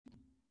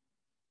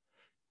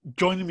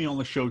Joining me on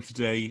the show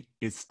today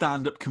is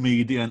stand-up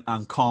comedian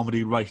and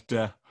comedy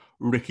writer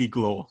Ricky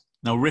Glore.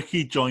 Now,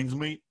 Ricky joins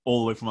me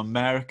all the way from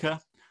America,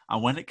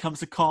 and when it comes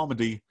to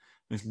comedy,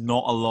 there's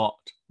not a lot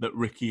that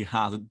Ricky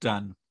hasn't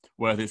done.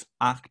 Whether it's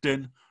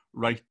acting,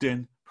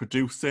 writing,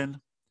 producing,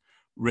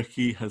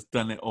 Ricky has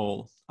done it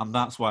all, and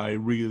that's why I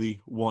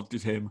really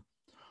wanted him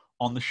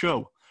on the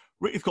show.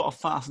 Ricky's got a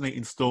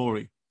fascinating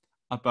story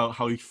about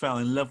how he fell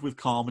in love with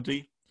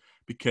comedy,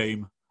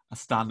 became a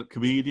stand-up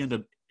comedian,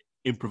 and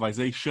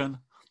improvisation,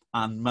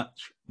 and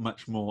much,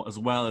 much more, as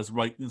well as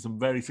writing some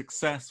very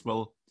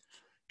successful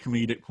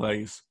comedic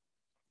plays.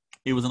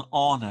 It was an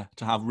honour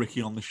to have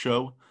Ricky on the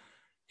show.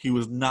 He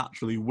was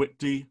naturally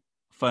witty,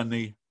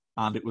 funny,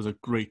 and it was a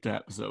great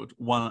episode,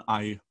 one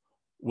I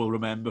will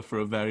remember for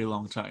a very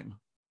long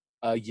time.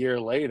 A year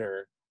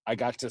later, I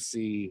got to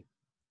see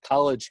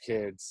college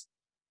kids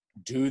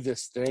do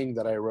this thing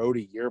that I wrote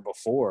a year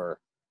before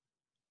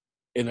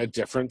in a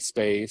different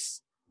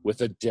space, with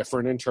a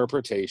different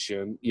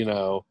interpretation,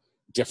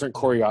 different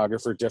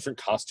choreographer, different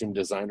costume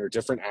designer,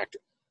 different actor.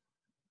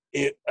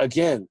 It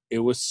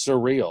was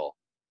surreal.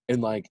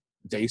 And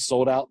they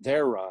sold out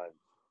their run,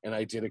 and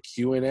I did a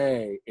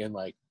Q&A, and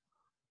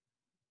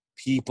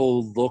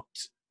people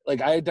looked like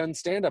I had done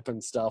stand-up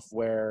and stuff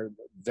where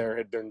there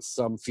had been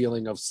some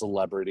feeling of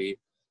celebrity,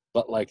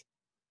 but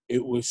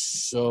it was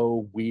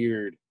so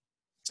weird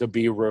to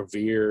be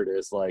revered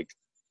as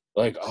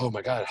oh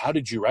my God, how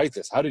did you write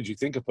this? How did you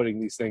think of putting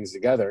these things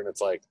together? And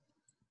it's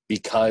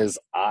because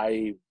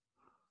I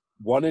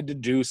wanted to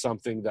do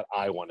something that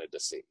I wanted to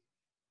see.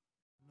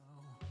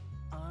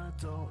 I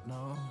don't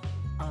know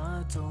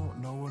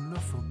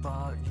enough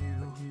about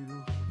you,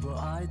 but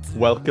I do.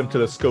 Welcome to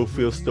the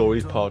Schofield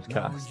Stories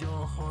podcast,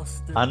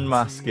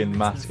 unmasking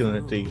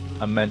masculinity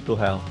and mental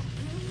health.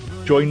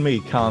 Join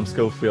me, Callum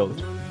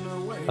Schofield,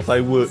 as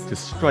I work to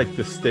strike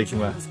the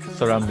stigma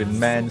surrounding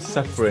men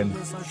suffering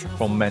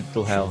from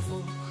mental health.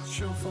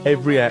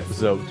 Every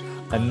episode,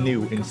 a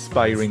new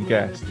inspiring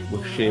guest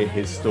will share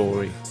his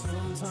story,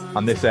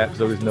 and this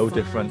episode is no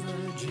different.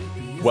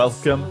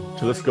 Welcome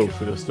to the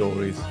Schofield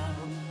Stories.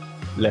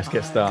 Let's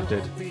get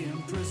started.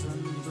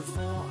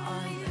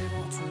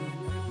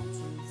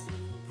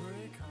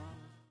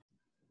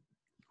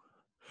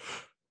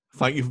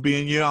 Thank you for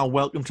being here, and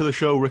welcome to the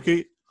show,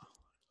 Ricky.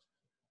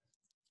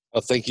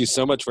 Well, thank you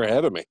so much for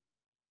having me.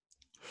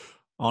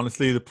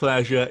 Honestly, the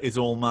pleasure is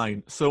all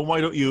mine. So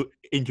why don't you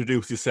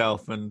introduce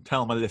yourself and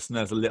tell my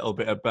listeners a little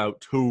bit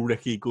about who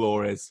Ricky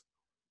Glore is?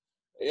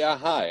 Yeah,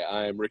 hi,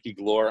 I'm Ricky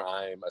Glore.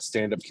 I'm a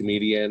stand-up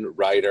comedian,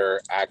 writer,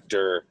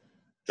 actor,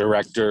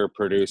 director,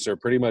 producer,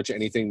 pretty much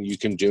anything you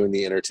can do in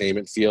the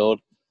entertainment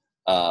field.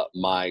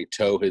 My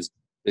toe has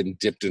been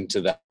dipped into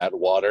that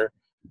water.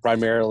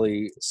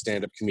 Primarily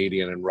stand-up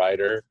comedian and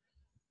writer.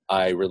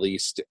 I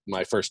released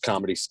my first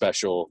comedy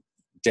special,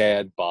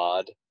 Dad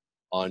Bod,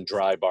 on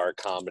Dry Bar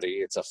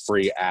Comedy. It's a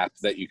free app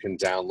that you can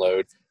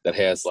download that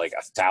has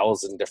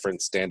 1,000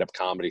 different stand-up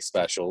comedy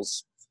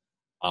specials.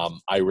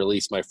 I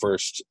released my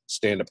first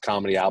stand-up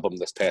comedy album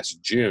this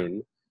past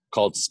June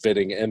called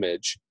Spitting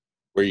Image,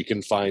 where you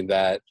can find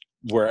that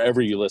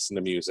wherever you listen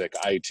to music,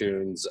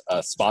 iTunes,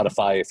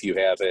 Spotify if you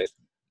have it.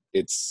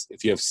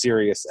 If you have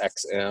Sirius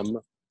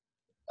XM,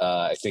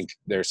 I think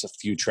there's a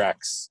few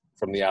tracks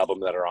from the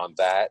album that are on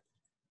that,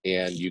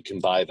 and you can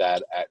buy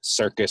that at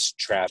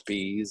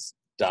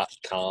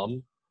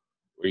circustrapeze.com,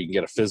 where you can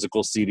get a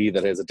physical CD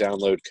that has a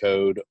download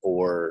code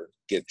or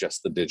get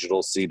just the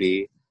digital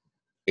CD.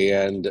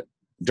 And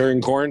during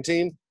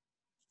quarantine,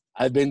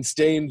 I've been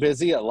staying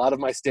busy. A lot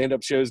of my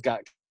stand-up shows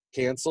got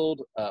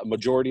canceled,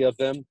 majority of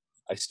them.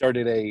 I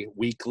started a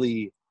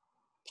weekly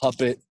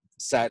puppet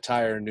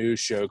satire news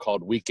show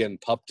called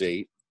Weekend Pup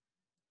Date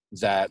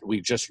that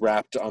we just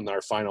wrapped on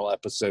our final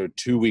episode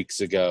 2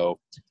 weeks ago,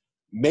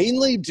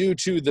 mainly due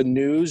to the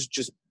news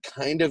just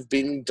kind of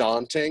being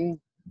daunting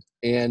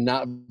and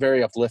not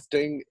very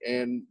uplifting.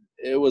 And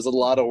it was a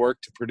lot of work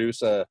to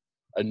produce a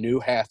new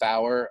half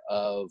hour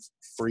of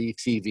free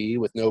TV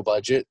with no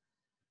budget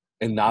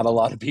and not a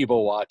lot of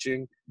people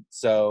watching.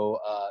 So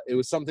it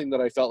was something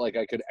that I felt like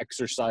I could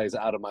exercise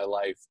out of my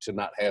life to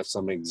not have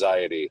some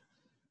anxiety,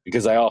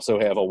 because I also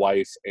have a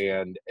wife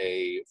and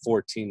a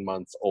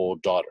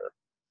 14-month-old daughter.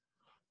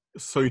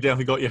 So you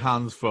definitely got your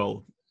hands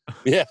full.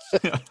 Yeah.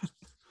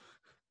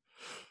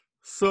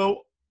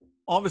 So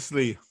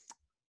obviously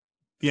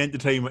the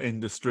entertainment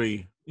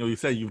industry, you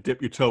said you've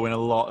dipped your toe in a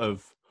lot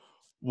of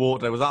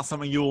water. Was that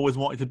something you always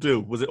wanted to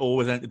do? Was it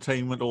always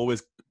entertainment,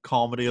 always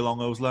comedy along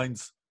those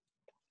lines?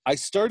 I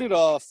started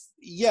off,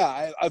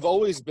 I've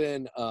always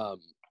been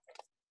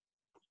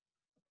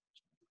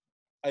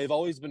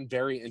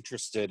very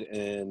interested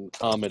in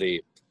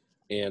comedy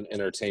and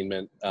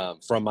entertainment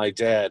from my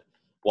dad,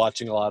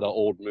 watching a lot of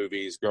old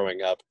movies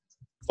growing up,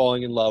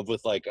 falling in love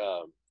with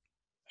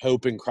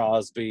Hope and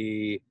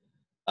Crosby,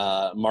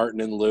 Martin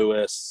and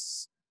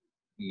Lewis,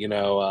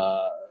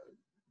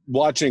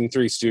 watching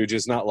Three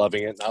Stooges, not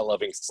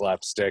loving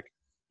slapstick,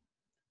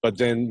 but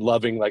then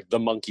loving the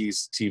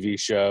Monkees TV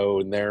show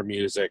and their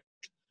music,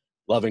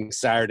 loving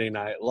Saturday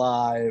Night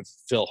Live,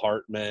 Phil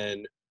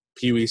Hartman,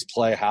 Pee-wee's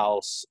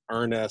Playhouse,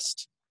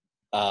 Ernest,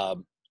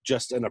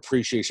 just an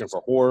appreciation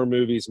for horror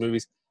movies.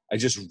 I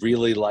just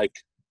really like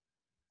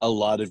a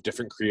lot of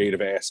different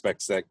creative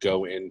aspects that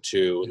go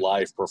into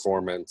live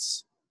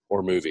performance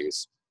or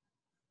movies.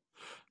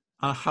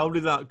 How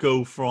did that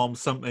go from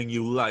something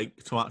you like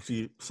to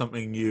actually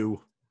something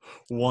you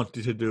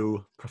wanted to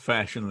do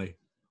professionally?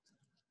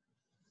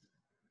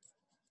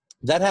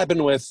 That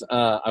happened with,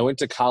 I went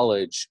to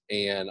college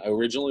and I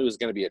originally was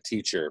going to be a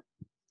teacher,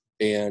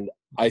 and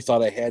I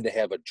thought I had to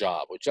have a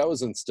job, which I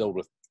was instilled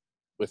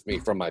with me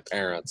from my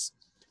parents,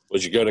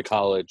 was you go to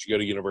college, you go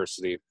to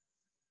university,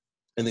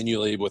 and then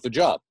you leave with a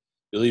job.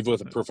 You leave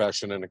with a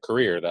profession and a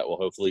career that will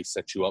hopefully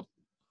set you up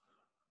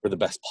for the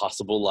best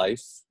possible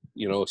life,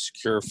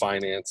 secure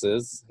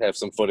finances, have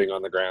some footing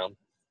on the ground.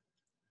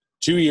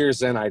 2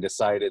 years in, I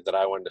decided that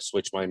I wanted to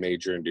switch my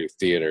major and do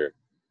theater.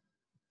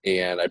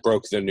 And I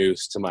broke the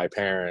news to my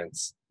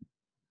parents.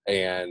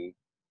 And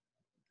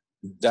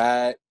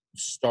that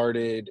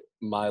started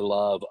my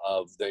love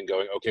of then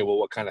going, okay, well,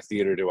 what kind of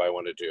theater do I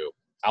want to do?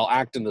 I'll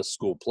act in the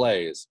school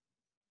plays,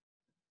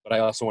 but I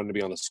also wanted to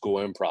be on the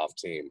school improv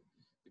team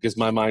because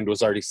my mind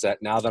was already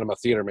set. Now that I'm a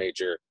theater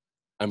major,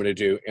 I'm going to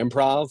do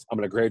improv. I'm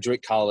going to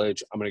graduate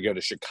college. I'm going to go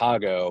to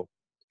Chicago,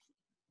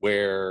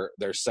 where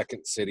there's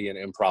Second City and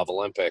Improv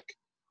Olympic,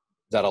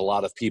 that a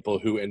lot of people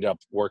who end up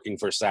working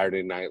for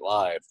Saturday Night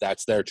Live,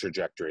 that's their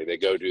trajectory. They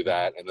go do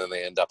that, and then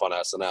they end up on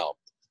SNL,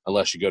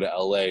 unless you go to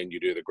LA and you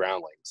do the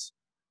Groundlings.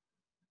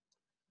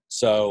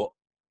 So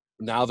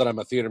now that I'm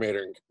a theater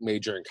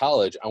major in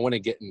college, I want to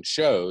get in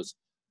shows,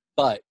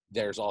 but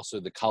there's also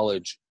the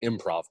college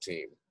improv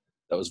team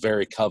that was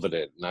very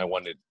coveted, and I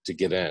wanted to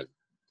get in.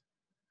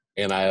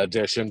 And I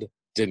auditioned,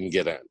 didn't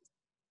get in.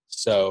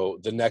 So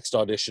the next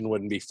audition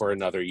wouldn't be for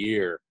another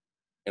year,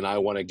 and I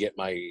want to get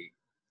my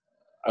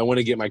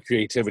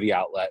creativity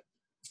outlet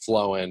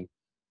flowing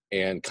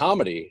and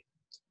comedy.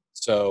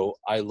 So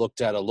I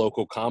looked at a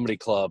local comedy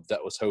club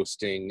that was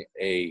hosting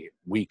a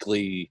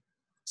weekly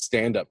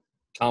stand-up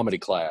comedy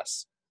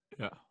class.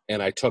 Yeah.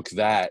 And I took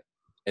that,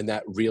 and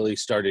that really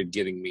started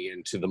getting me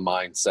into the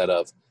mindset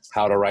of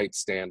how to write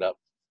stand-up,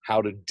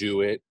 how to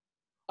do it.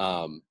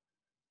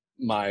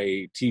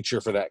 My teacher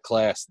for that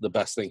class, the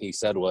best thing he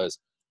said was,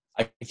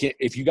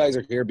 if you guys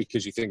are here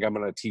because you think I'm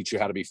going to teach you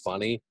how to be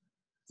funny,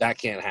 that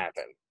can't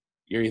happen.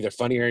 You're either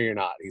funny or you're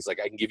not. He's like,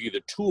 I can give you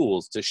the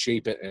tools to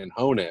shape it and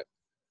hone it,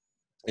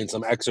 and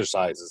some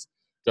exercises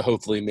to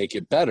hopefully make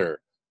it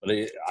better, but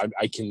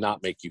I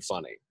cannot make you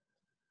funny.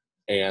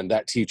 And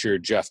that teacher,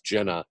 Jeff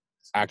Jenna,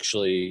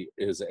 actually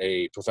is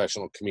a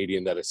professional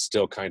comedian that is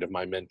still kind of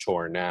my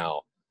mentor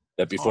now,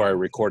 that before I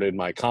recorded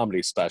my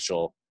comedy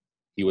special,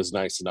 he was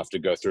nice enough to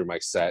go through my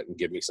set and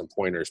give me some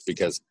pointers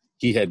because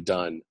he had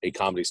done a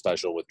comedy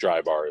special with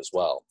Dry Bar as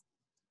well.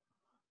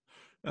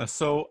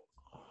 So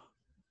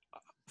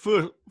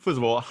first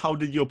of all, how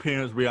did your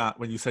parents react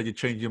when you said you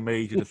changed your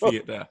major to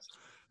theatre?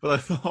 But I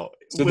thought,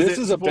 so was this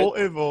it is a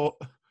supportive or...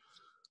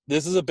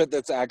 This is a bit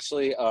that's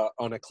actually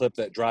on a clip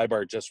that Dry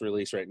Bar just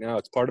released right now.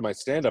 It's part of my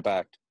stand-up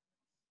act.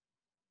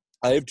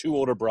 I have two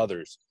older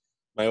brothers.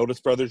 My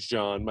oldest brother's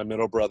John. My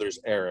middle brother's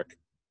Eric.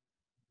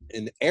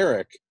 And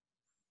Eric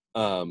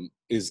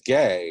is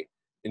gay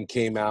and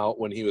came out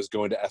when he was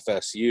going to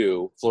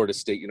FSU, Florida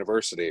State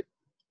University.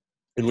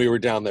 And we were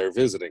down there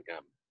visiting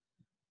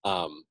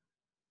him.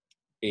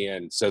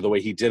 And so the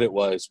way he did it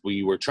was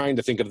we were trying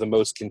to think of the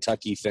most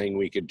Kentucky thing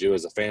we could do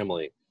as a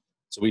family.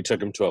 So we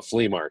took him to a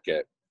flea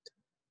market.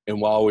 And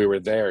while we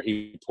were there,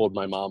 he pulled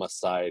my mom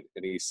aside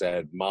and he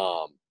said,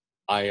 Mom,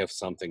 I have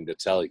something to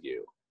tell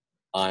you.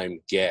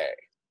 I'm gay.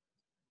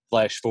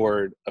 Flash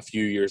forward a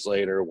few years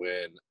later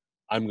when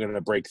I'm going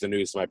to break the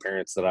news to my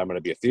parents that I'm going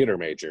to be a theater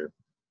major.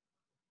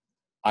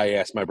 I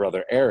asked my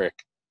brother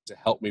Eric to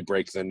help me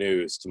break the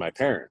news to my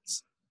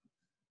parents.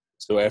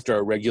 So after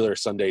a regular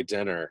Sunday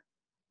dinner,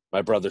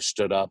 my brother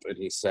stood up and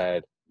he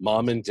said,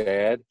 Mom and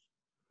Dad,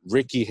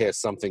 Ricky has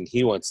something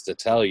he wants to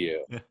tell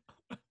you.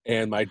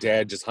 And my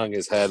dad just hung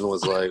his head and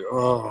was like,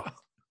 oh,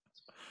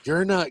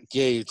 you're not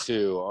gay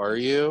too, are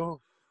you?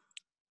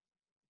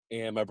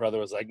 And my brother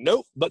was like,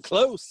 nope, but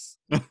close.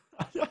 And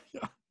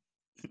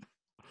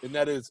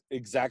that is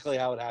exactly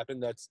how it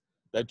happened.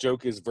 That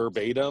joke is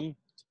verbatim.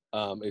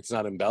 It's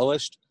not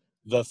embellished.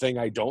 The thing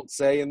I don't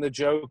say in the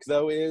joke,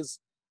 though, is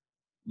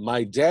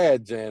my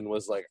dad then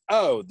was like,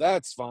 oh,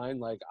 that's fine.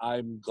 Like,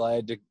 I'm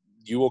glad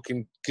you will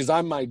because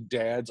I'm my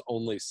dad's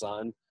only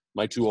son.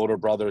 My two older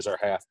brothers are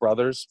half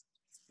brothers.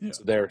 Yeah.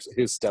 So they're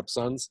his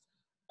stepsons.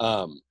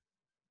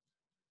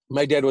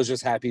 My dad was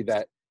just happy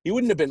that he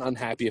wouldn't have been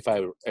unhappy if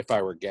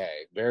I were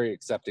gay. Very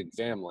accepting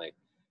family.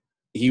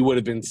 He would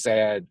have been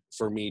sad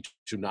for me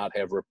to not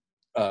have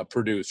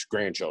produced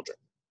grandchildren.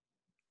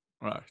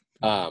 Right.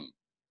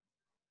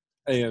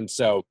 And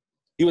so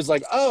he was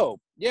like,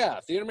 oh, yeah,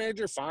 theater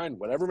manager, fine,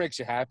 whatever makes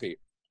you happy.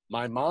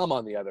 My mom,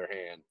 on the other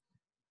hand,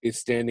 is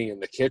standing in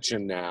the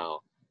kitchen now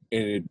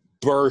and it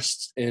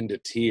bursts into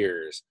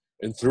tears.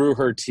 And through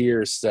her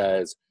tears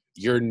says,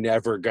 you're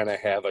never going to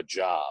have a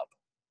job.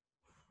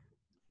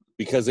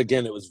 because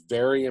again, it was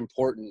very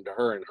important to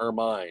her in her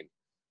mind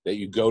that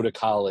you go to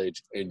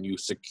college and you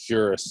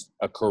secure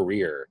a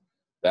career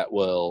that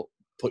will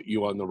put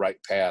you on the right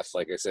path,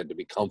 like I said, to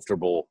be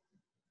comfortable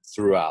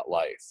throughout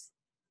life.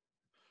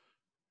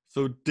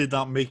 So did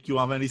that make you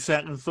have any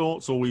second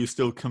thoughts, or were you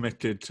still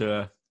committed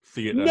to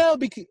theatre? No,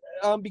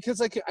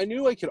 because I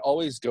knew I could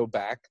always go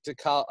back to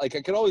college. Like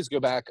I could always go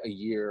back a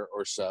year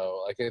or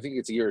so. Like I think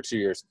it's a year or 2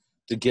 years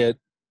to get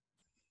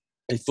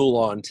a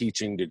full-on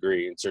teaching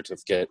degree and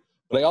certificate.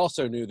 But I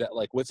also knew that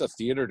like with a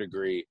theater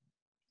degree,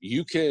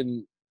 you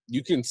can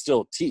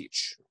still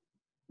teach.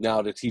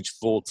 Now to teach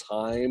full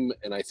time,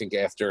 and I think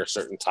after a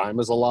certain time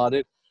is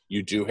allotted,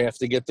 you do have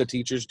to get the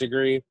teacher's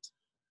degree.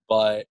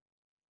 But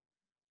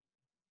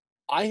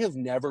I have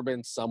never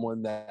been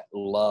someone that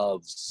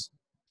loves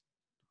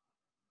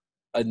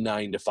a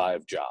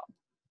 9-to-5 job.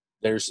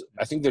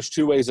 I think there's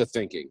two ways of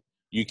thinking.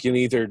 You can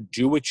either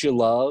do what you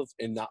love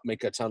and not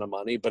make a ton of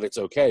money, but it's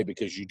okay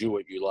because you do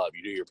what you love,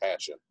 you do your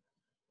passion.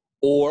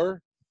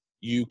 Or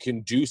you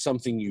can do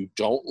something you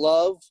don't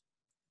love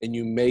and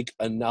you make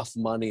enough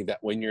money that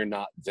when you're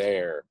not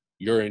there,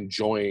 you're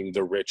enjoying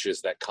the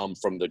riches that come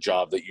from the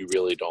job that you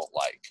really don't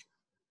like.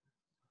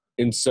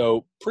 And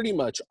so pretty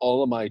much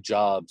all of my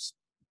jobs,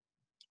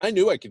 I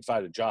knew I could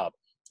find a job.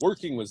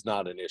 Working was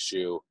not an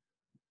issue.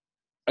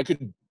 I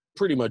could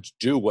pretty much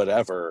do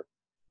whatever.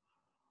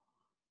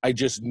 I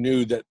just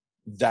knew that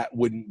that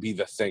wouldn't be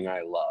the thing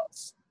I love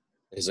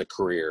as a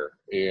career.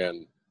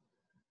 And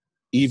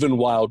even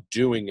while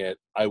doing it,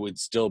 I would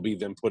still be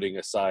then putting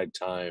aside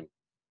time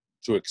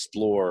to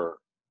explore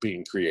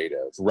being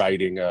creative,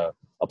 writing a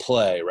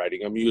play,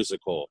 writing a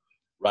musical,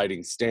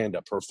 writing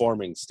stand-up,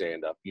 performing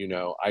stand-up. You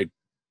know,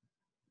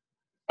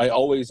 I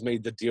always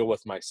made the deal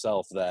with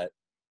myself that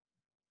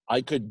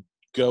I could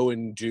go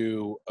and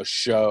do a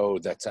show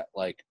that's at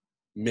like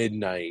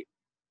midnight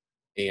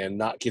and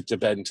not get to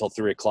bed until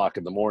 3 o'clock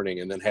in the morning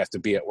and then have to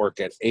be at work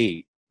at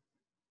 8,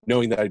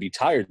 knowing that I'd be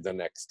tired the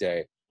next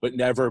day, but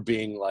never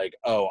being like,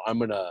 oh, I'm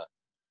gonna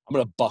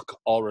buck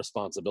all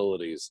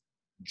responsibilities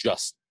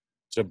just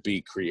to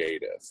be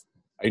creative.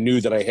 I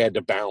knew that I had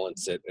to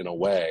balance it in a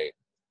way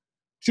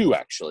to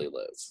actually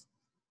live.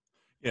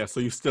 Yeah, so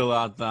you still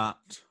had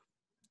that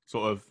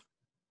sort of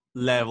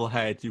level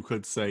head, you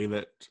could say,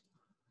 that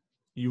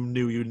you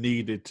knew you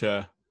needed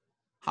to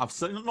have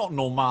not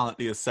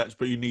normality as such,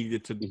 but you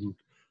needed to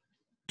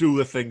do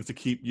the things to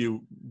keep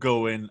you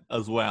going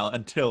as well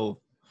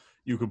until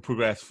you could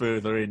progress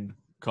further in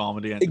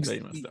comedy,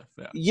 entertainment stuff.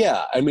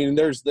 Yeah, I mean,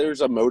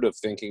 there's a mode of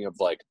thinking of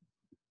like,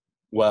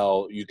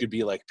 well, you could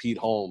be like Pete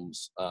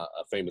Holmes, a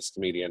famous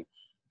comedian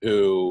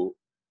who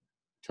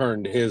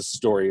turned his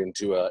story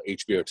into a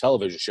HBO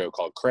television show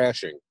called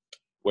Crashing,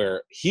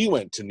 where he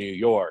went to New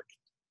York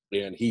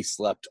and he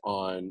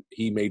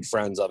made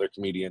friends, other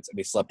comedians, and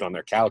he slept on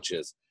their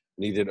couches.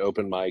 And he did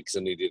open mics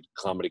and he did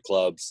comedy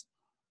clubs.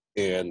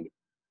 And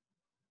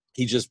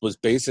he just was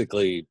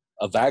basically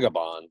a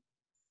vagabond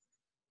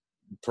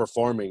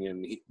performing.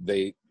 And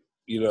the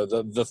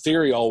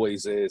theory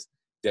always is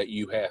that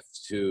you have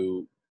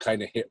to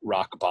kind of hit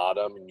rock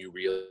bottom and you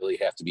really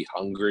have to be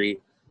hungry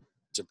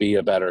to be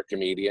a better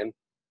comedian.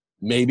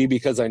 Maybe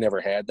because I never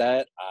had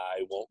that,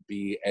 I won't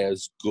be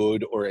as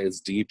good or as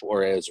deep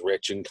or as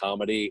rich in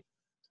comedy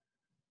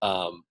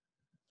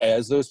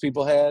as those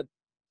people had.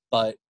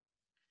 But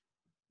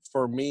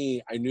for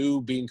me, I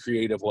knew being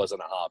creative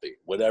wasn't a hobby,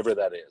 whatever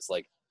that is.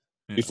 Like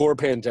before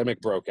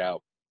pandemic broke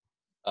out,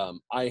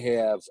 I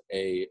have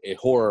a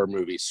horror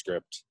movie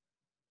script.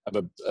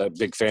 I'm a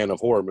big fan of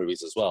horror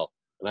movies as well.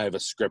 And I have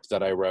a script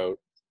that I wrote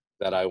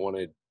that I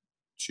wanted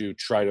to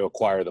try to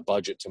acquire the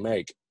budget to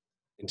make.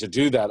 And to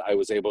do that, I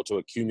was able to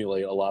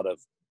accumulate a lot of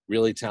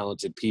really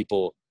talented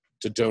people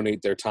to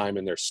donate their time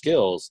and their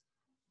skills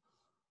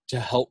to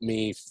help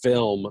me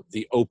film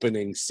the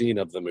opening scene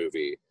of the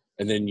movie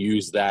and then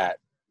use that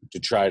to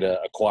try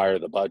to acquire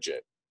the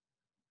budget.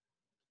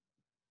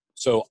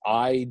 So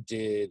I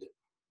did,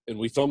 and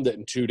we filmed it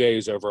in 2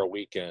 days over a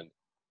weekend.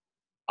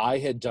 I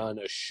had done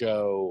a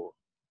show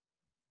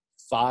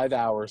 5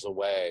 hours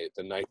away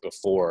the night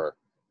before,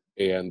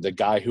 and the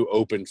guy who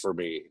opened for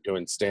me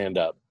doing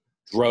stand-up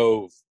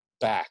drove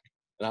back.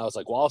 And I was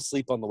like, well, I'll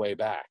sleep on the way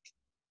back.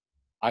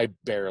 I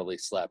barely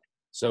slept.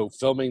 So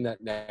filming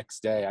that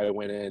next day, I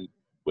went in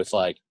with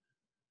like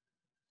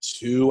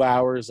 2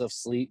 hours of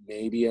sleep,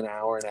 maybe an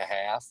hour and a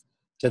half,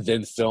 to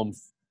then film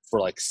for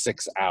like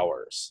 6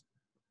 hours.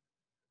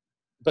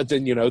 But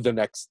then,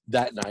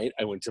 that night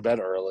I went to bed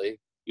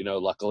early.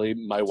 Luckily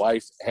my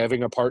wife,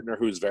 having a partner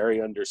who's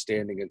very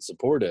understanding and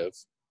supportive,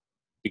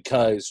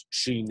 because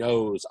she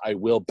knows I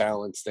will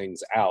balance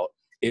things out.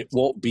 It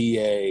won't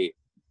be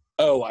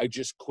I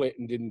just quit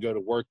and didn't go to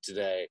work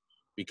today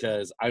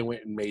because I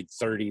went and made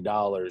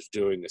 $30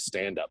 doing a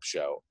stand-up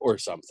show or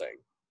something.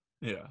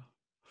 Yeah.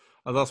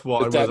 And that's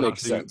what if I that was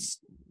makes sense.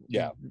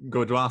 Yeah.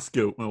 going to ask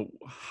you.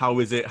 How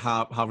is it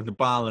having to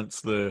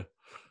balance the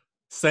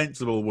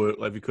sensible work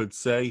life, you could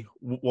say,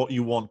 what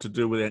you want to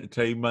do with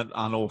entertainment,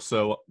 and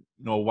also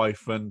a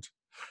wife and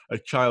a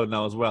child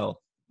now as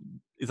well?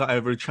 Is that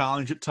ever a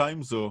challenge at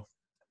times, or?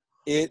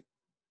 It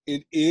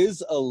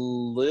is a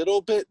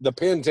little bit. The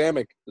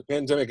pandemic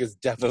has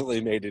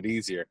definitely made it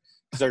easier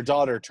because our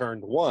daughter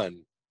turned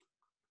 1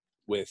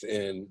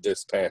 within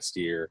this past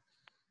year,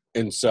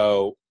 and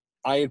so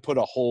I had put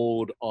a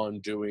hold on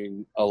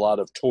doing a lot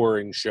of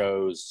touring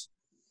shows,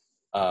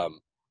 the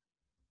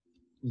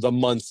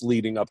month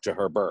leading up to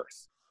her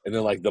birth, and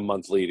then like the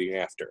month leading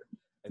after,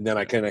 and then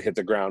I kind of hit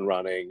the ground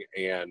running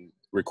and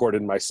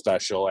recorded my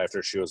special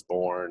after she was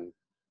born.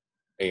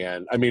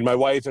 And I mean, my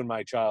wife and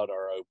my child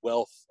are a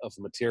wealth of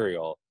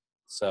material,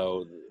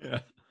 so Yeah.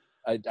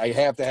 I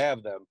have to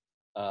have them,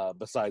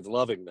 besides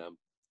loving them.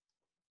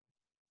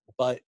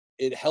 But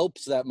it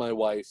helps that my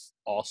wife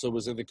also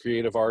was in the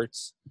creative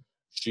arts.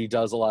 She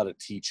does a lot of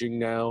teaching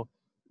now,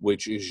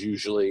 which is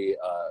usually,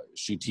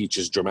 she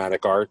teaches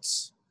dramatic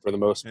arts for the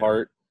most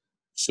part.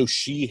 So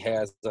she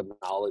has the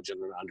knowledge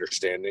and an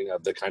understanding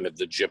of the kind of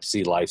the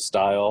gypsy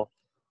lifestyle,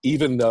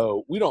 even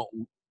though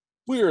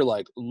we're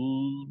like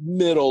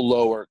middle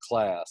lower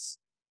class.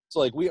 So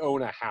like we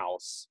own a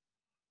house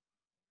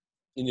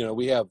and, you know,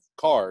 we have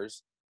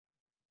cars,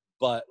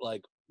 but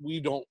like we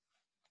don't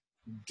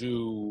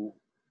do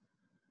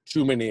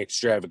too many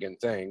extravagant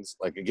things.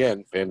 Like,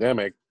 again,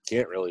 pandemic,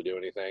 can't really do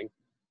anything.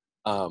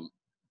 But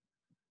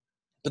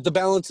the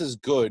balance is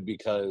good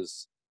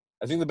because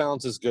I think the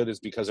balance is good is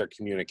because our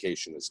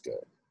communication is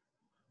good.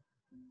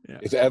 Yeah.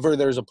 If ever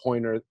there's a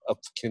point of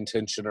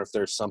contention, or if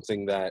there's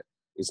something that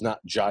is not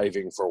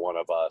jiving for one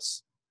of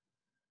us,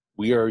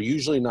 we are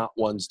usually not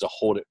ones to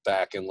hold it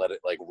back and let it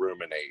like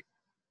ruminate.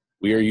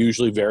 We are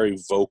usually very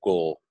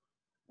vocal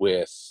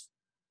with,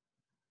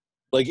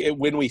 like,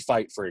 when we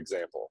fight, for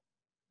example,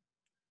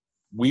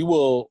 we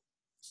will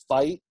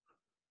fight,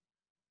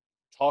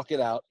 talk it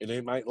out, and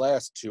it might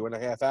last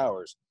 2.5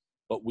 hours,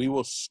 but we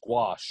will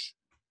squash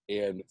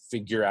and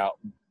figure out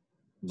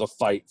the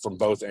fight from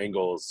both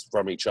angles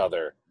from each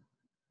other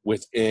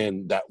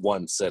within that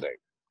one sitting.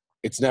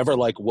 It's never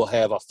like we'll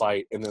have a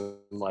fight and then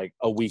like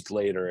a week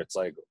later it's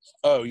like,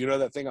 oh, you know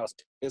that thing I was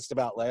pissed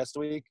about last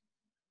week?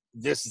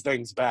 This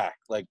thing's back.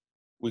 Like,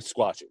 we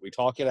squash it. We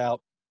talk it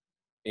out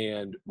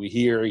and we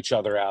hear each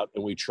other out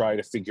and we try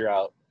to figure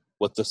out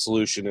what the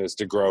solution is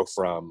to grow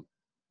from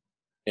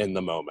in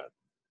the moment.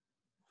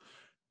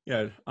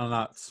 Yeah, and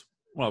that's,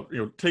 well, you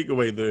know, take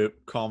away the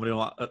comedy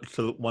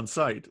to one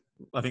side.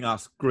 I think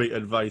that's great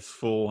advice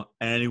for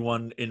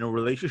anyone in a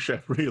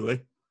relationship,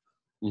 really.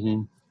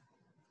 Mm-hmm.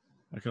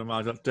 I can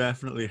imagine that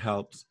definitely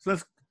helps. So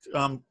let's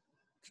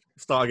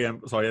start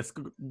again. Sorry, let's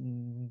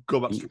go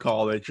back to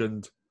college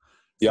and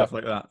stuff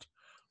like that.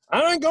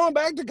 I ain't going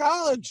back to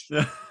college.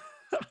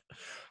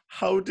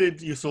 How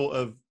did you sort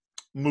of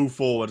move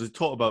forward? You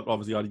talked about,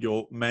 obviously, you had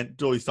your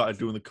mentor, you started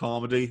doing the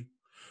comedy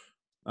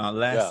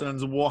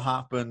lessons. What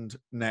happened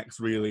next,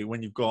 really,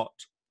 when you've got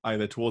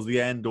either towards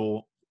the end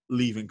or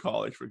leaving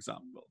college, for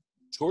example?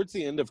 Towards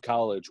the end of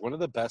college, one of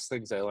the best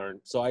things I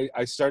learned, so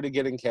I started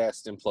getting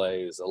cast in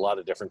plays, a lot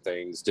of different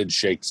things, did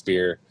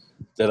Shakespeare,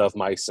 did Of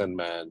Mice and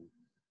Men.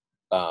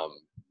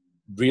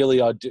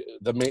 Really,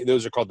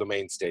 those are called the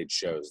main stage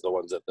shows, the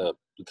ones that the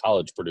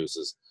college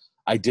produces.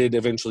 I did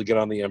eventually get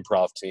on the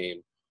improv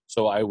team,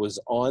 so I was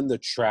on the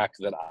track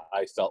that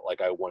I felt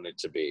like I wanted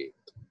to be.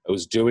 I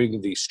was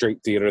doing the straight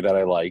theater that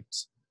I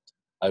liked.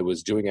 I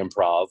was doing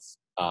improv.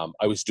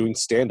 I was doing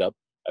stand-up.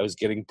 I was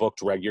getting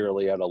booked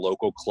regularly at a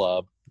local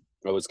club.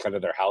 I was kind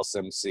of their house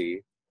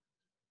MC.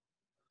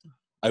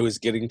 I was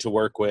getting to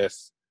work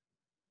with,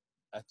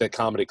 at the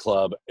comedy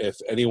club, if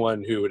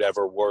anyone who had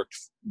ever worked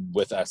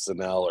with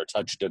SNL or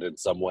touched it in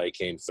some way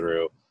came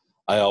through,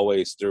 I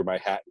always threw my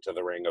hat into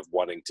the ring of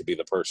wanting to be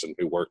the person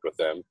who worked with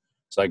them.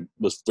 So I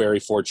was very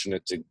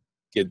fortunate to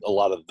get a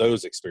lot of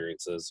those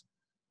experiences.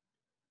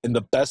 And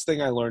the best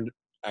thing I learned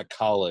at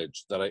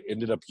college that I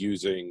ended up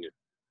using,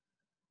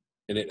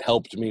 and it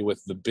helped me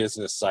with the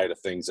business side of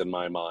things in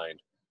my mind,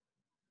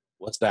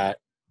 was that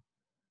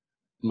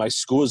my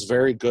school is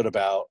very good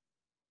about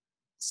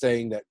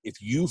saying that if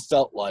you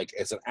felt like,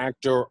 as an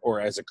actor or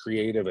as a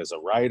creative, as a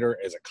writer,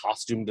 as a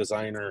costume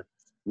designer,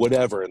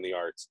 whatever in the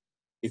arts,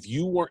 if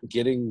you weren't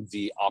getting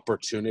the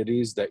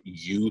opportunities that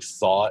you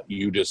thought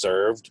you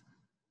deserved,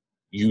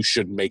 you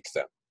should make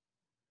them.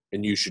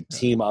 And you should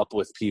team up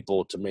with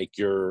people to make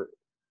your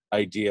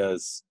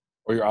ideas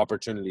or your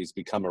opportunities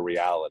become a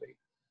reality.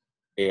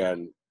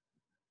 And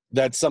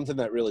that's something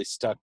that really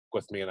stuck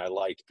with me and I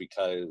liked,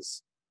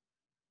 because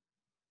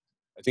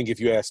I think if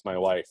you ask my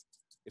wife,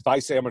 if I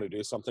say I'm going to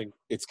do something,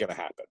 it's going to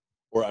happen,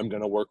 or I'm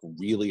going to work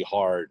really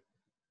hard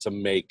to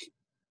make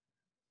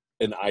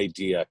an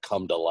idea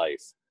come to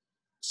life.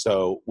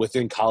 So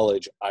within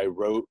college, I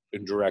wrote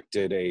and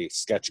directed a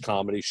sketch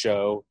comedy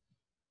show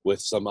with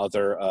some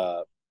other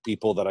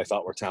people that I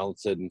thought were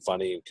talented and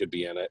funny and could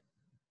be in it.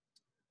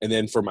 And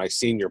then for my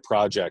senior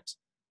project,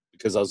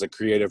 because I was a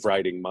creative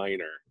writing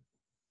minor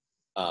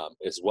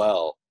as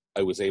well,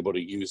 I was able to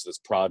use this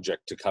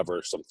project to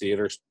cover some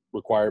theater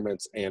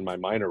requirements and my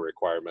minor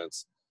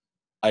requirements.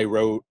 I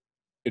wrote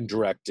and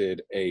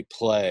directed a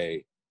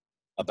play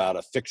about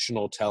a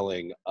fictional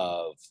telling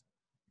of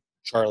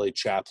Charlie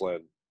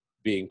Chaplin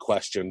being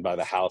questioned by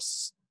the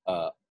House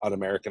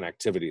Un-American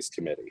Activities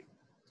Committee.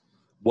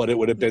 What it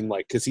would have been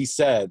like, because he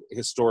said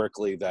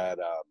historically that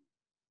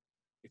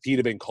if he'd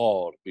have been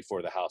called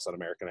before the House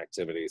Un-American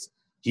Activities,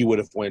 he would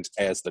have went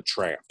as the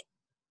tramp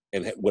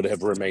and would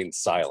have remained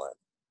silent.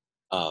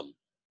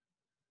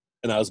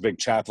 And I was a big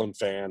Chaplin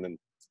fan, and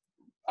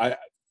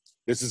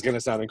this is going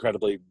to sound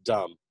incredibly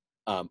dumb.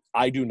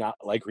 I do not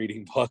like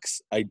reading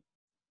books. I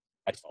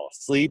fall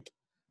asleep.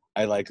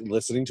 I like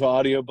listening to an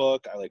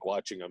audiobook. I like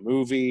watching a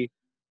movie.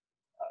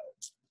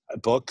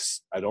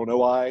 Books, I don't know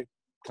why.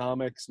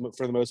 Comics,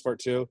 for the most part,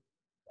 too.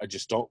 I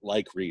just don't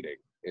like reading,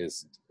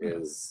 is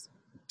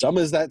dumb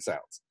as that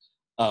sounds.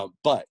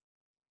 But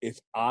if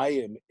I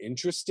am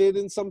interested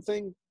in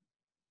something,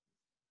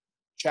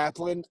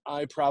 Chaplin,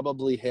 I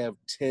probably have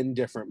 10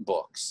 different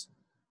books.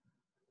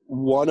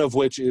 One of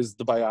which is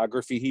the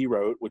biography he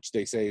wrote, which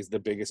they say is the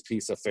biggest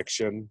piece of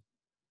fiction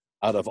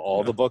out of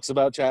all the books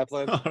about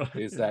Chaplin,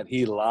 is that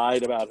he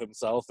lied about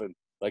himself. And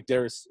like,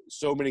 there's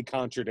so many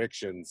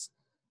contradictions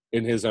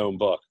in his own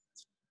book.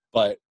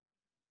 But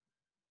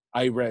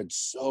I read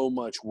so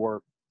much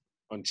work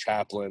on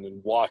Chaplin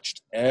and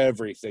watched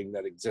everything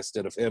that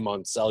existed of him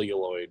on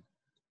celluloid.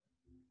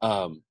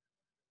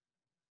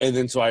 And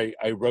then so I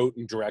wrote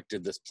and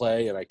directed this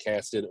play, and I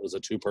cast it. It was a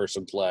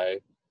 2-person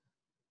play.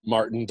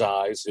 Martin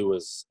Dies, who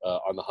was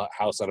on the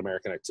House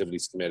Un-American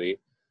Activities Committee,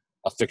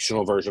 a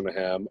fictional version of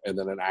him, and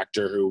then an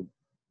actor who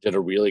did a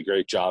really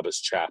great job as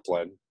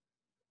Chaplin.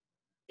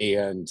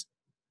 And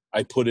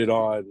I put it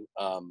on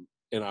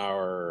in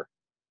our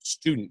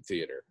student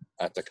theater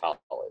at the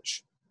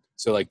college.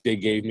 So like they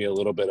gave me a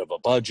little bit of a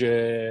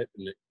budget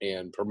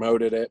and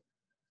promoted it.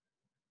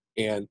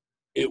 And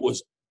it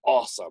was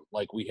awesome.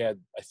 Like we had,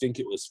 I think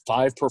it was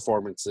 5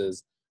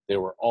 performances. They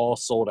were all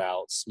sold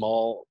out,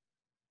 small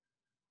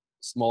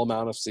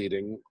amount of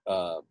seating.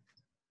 And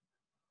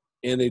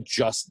it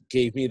just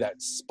gave me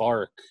that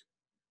spark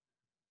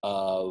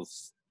of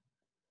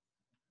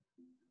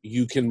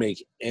you can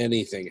make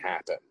anything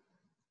happen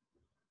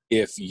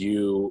if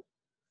you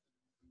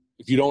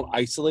don't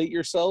isolate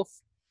yourself,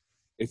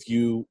 if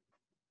you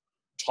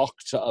talk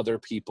to other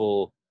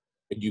people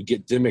and you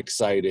get them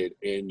excited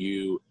and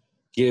you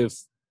give.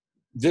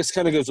 This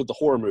kind of goes with the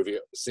horror movie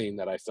scene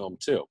that I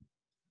filmed too.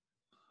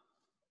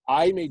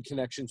 I made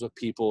connections with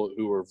people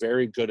who are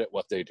very good at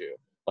what they do.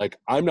 Like,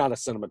 I'm not a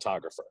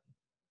cinematographer.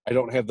 I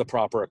don't have the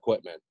proper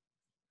equipment.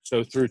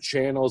 So through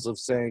channels of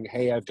saying,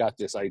 hey, I've got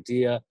this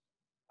idea.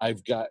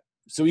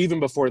 So even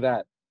before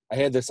that, I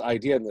had this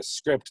idea in this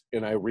script,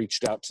 and I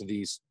reached out to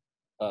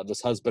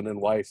this husband and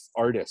wife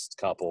artist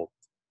couple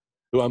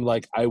who I'm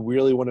like, I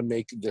really want to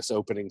make this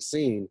opening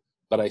scene,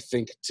 but I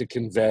think to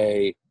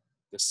convey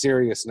the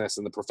seriousness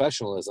and the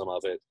professionalism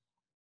of it,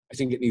 I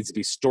think it needs to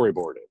be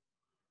storyboarded.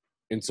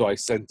 And so I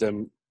sent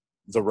them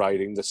the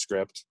writing, the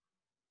script,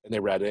 and they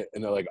read it,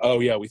 and they're like, oh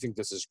yeah, we think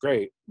this is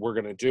great. We're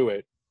going to do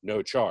it,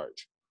 no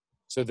charge.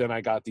 So then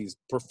I got these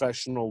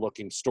professional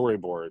looking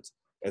storyboards,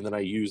 and then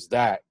I used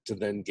that to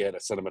then get a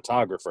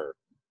cinematographer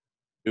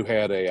who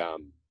had a,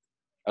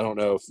 I don't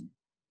know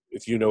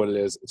if you know what it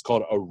is. It's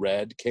called a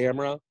red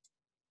camera.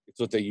 It's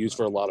what they use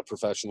for a lot of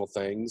professional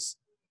things.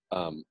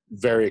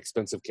 Very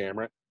expensive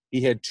camera.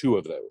 He had 2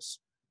 of those.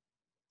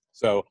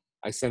 So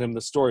I sent him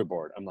the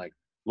storyboard. I'm like,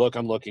 look,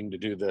 I'm looking to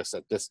do this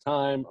at this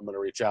time. I'm going to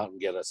reach out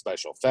and get a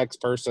special effects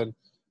person.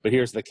 But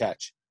here's the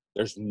catch.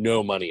 There's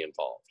no money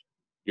involved.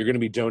 You're going to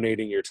be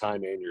donating your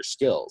time and your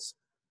skills.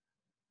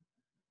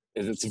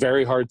 And it's a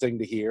very hard thing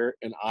to hear.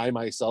 And I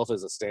myself,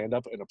 as a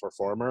stand-up and a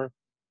performer,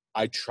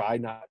 I try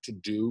not to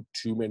do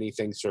too many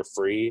things for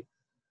free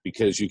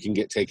because you can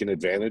get taken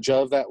advantage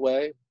of that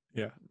way.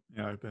 Yeah,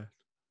 I bet.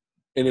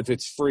 And if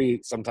it's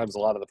free, sometimes a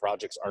lot of the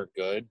projects aren't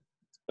good.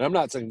 And I'm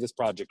not saying this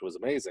project was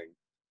amazing,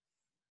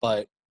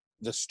 but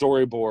the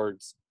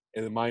storyboards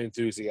and my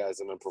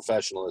enthusiasm and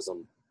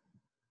professionalism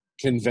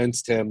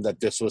convinced him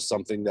that this was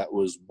something that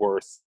was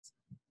worth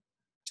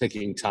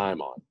taking time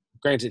on.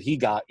 Granted, he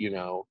got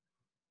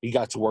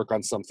to work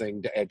on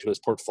something to add to his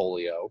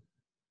portfolio.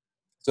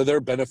 So there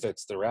are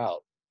benefits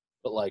throughout.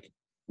 But like,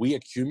 we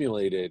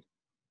accumulated,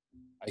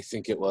 I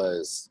think it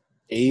was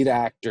 8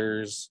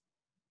 actors,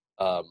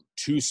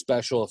 2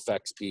 special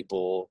effects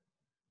people,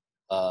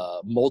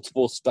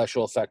 multiple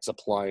special effects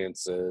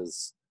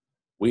appliances.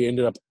 We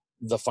ended up,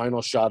 the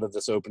final shot of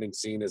this opening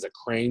scene is a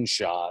crane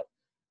shot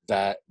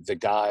that the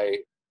guy,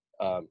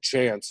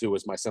 Chance, who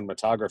was my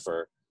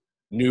cinematographer,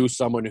 knew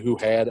someone who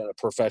had a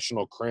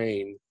professional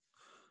crane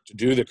to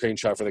do the crane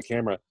shot for the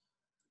camera,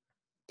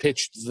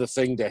 pitched the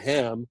thing to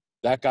him.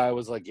 That guy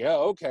was like, yeah,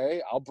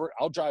 okay,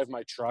 I'll drive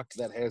my truck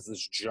that has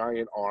this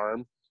giant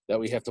arm that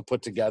we have to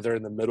put together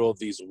in the middle of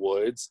these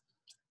woods.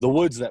 The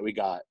woods that we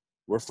got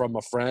were from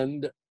a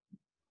friend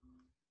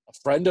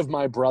of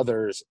my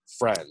brother's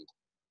friend.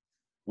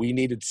 We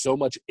needed so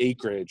much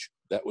acreage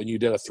that when you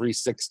did a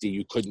 360,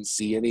 you couldn't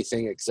see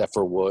anything except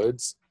for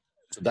woods.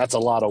 So that's a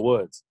lot of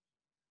woods.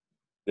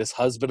 This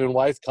husband and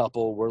wife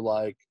couple were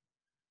like,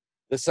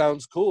 this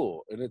sounds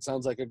cool, and it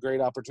sounds like a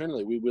great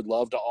opportunity. We would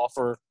love to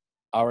offer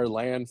our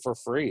land for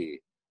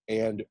free,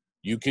 and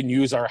you can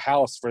use our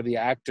house for the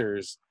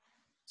actors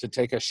to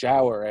take a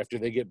shower after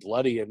they get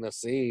bloody in the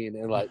scene.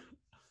 And like,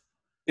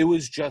 it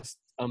was just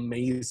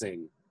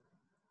amazing.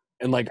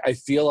 And like, I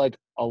feel like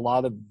a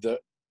lot of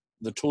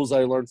the tools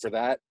I learned for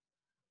that.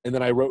 And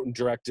then I wrote and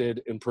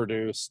directed and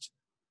produced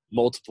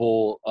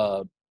multiple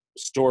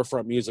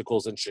storefront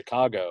musicals in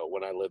Chicago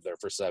when I lived there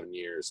for 7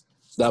 years.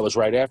 That was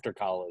right after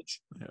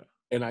college. Yeah.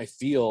 And I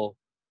feel,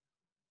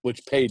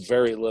 which paid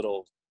very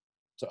little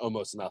to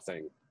almost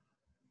nothing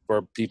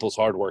for people's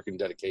hard work and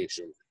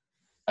dedication.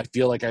 I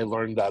feel like I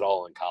learned that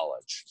all in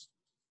college.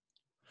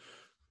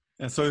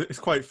 And so it's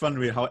quite fun to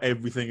me how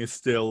everything is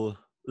still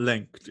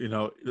linked, you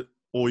know,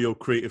 all your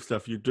creative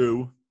stuff you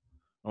do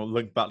or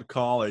linked back to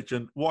college.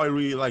 And what I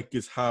really like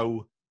is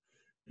how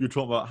you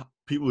talk about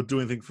people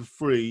doing things for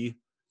free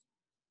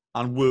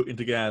and working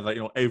together.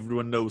 You know,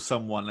 everyone knows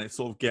someone. It's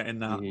sort of getting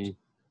that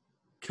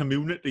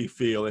community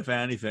feel, if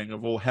anything,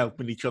 of all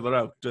helping each other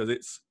out.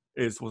 It's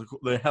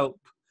the help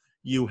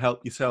you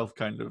help yourself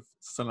kind of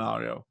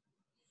scenario.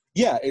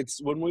 Yeah,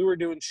 it's when we were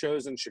doing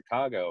shows in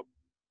Chicago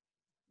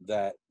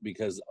that,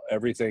 because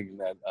everything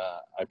that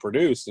I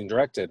produced and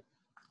directed,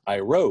 I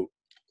wrote,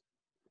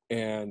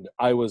 and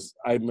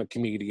I'm a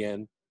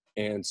comedian,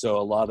 and so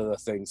a lot of the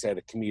things had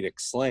a comedic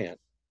slant,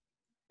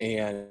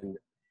 and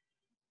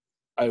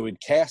I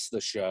would cast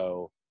the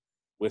show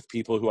with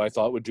people who I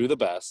thought would do the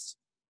best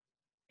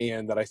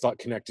and that I thought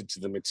connected to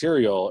the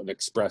material and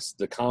expressed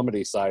the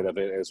comedy side of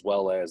it as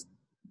well as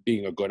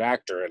being a good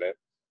actor in it.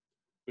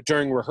 But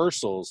during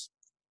rehearsals,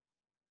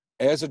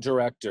 as a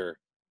director,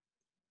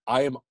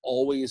 I am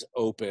always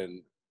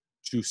open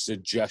to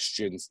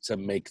suggestions to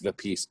make the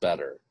piece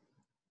better.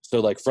 So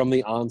like from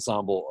the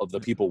ensemble of the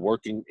people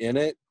working in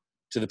it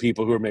to the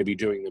people who are maybe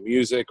doing the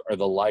music or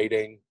the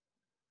lighting,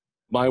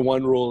 my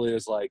one rule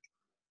is like,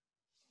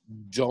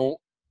 don't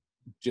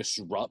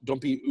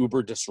be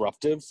uber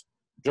disruptive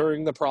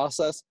during the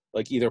process.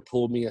 Like either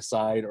pull me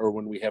aside or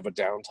when we have a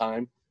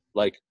downtime,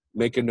 like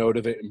make a note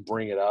of it and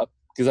bring it up.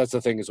 Because that's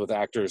the thing is with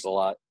actors a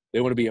lot,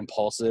 they want to be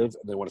impulsive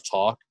and they want to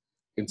talk.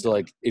 And so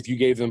like, if you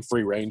gave them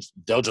free range,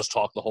 they'll just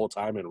talk the whole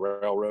time and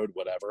railroad,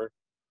 whatever.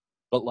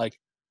 But like,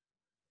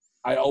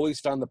 I always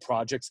found the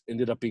projects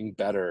ended up being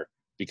better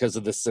because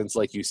of the sense,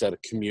 like you said, a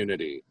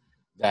community,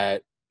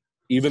 that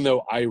even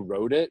though I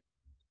wrote it,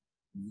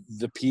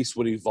 the piece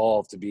would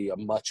evolve to be a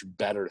much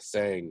better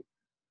thing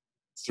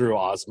through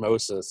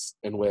osmosis.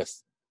 And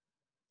with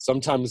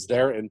sometimes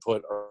their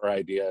input or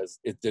ideas,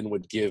 it then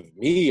would give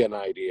me an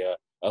idea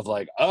of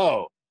like,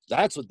 oh,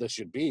 that's what this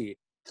should be.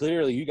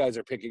 Clearly you guys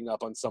are picking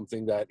up on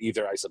something that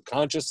either I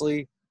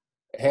subconsciously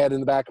had in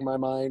the back of my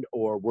mind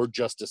or we're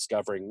just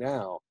discovering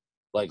now.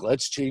 Like,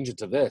 let's change it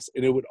to this.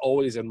 And it would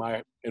always in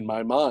my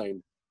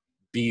mind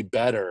be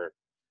better.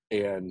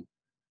 And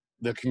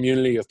the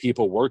community of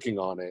people working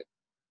on it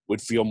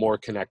would feel more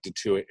connected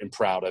to it and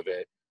proud of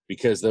it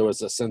because there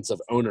was a sense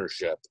of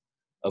ownership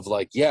of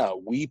like, yeah,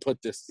 we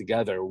put this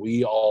together.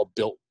 We all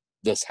built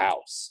this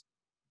house.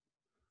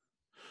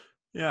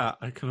 Yeah,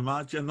 I can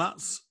imagine.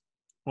 That's,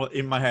 well,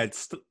 in my head,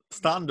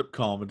 stand-up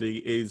comedy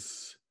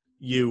is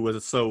you as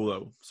a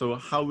solo. So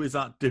how is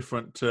that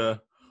different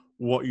to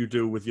what you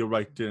do with your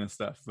writing and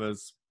stuff?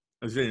 As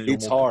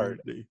it's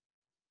hard. Community?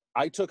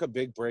 I took a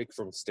big break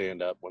from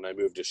stand-up when I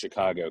moved to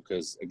Chicago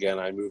because, again,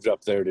 I moved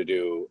up there to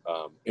do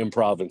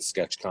improv and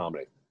sketch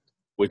comedy,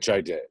 which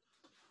I did.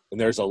 And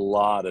there's a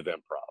lot of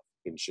improv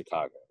in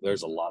Chicago.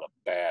 There's a lot of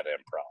bad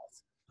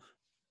improv.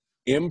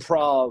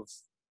 Improv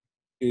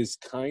is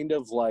kind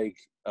of like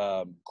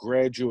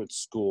graduate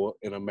school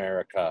in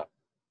America,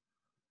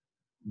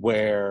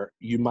 where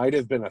you might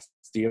have been a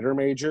theater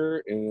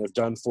major and have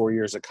done 4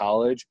 years of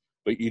college,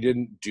 but you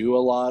didn't do a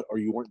lot or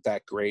you weren't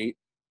that great.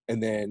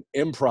 And then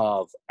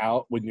improv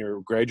out when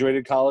you're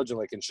graduated college, and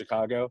like in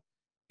Chicago,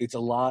 it's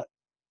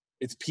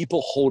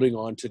people holding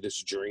on to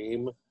this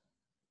dream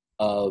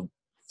of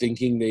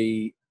thinking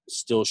they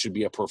still should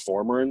be a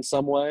performer in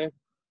some way.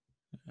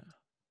 Yeah.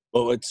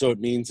 But what so it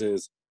means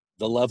is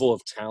the level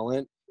of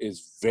talent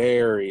is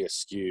very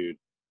skewed.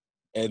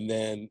 And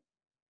then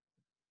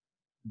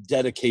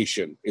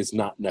dedication is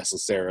not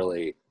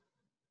necessarily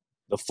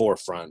the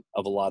forefront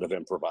of a lot of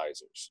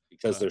improvisers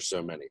because there's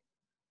so many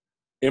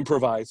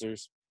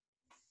improvisers.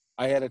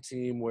 I had a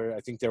team where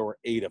I think there were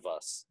 8 of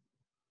us,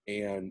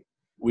 and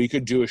we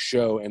could do a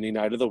show any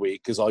night of the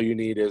week because all you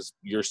need is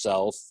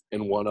yourself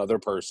and one other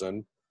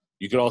person.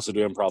 You could also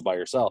do improv by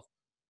yourself.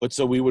 But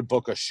so we would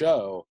book a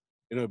show,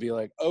 and it would be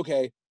like,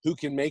 okay, who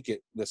can make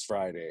it this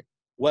Friday?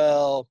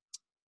 Well,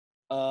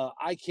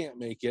 I can't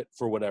make it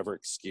for whatever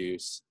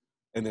excuse.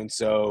 And then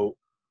so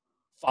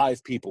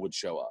 5 people would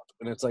show up.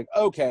 And it's like,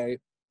 okay,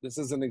 this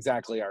isn't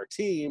exactly our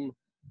team,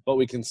 but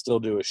we can still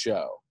do a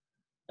show.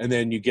 And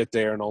then you get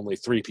there and only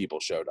 3 people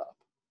showed up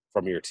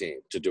from your team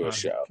to do a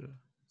show.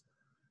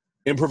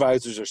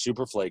 Improvisers are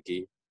super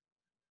flaky,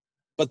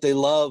 but they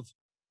love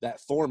that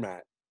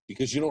format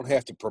because you don't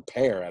have to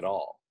prepare at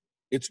all.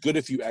 It's good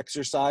if you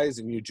exercise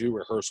and you do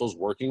rehearsals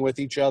working with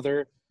each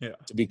other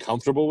to be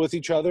comfortable with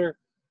each other.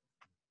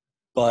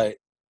 But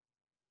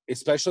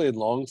especially in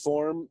long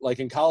form, like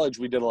in college,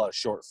 we did a lot of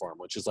short form,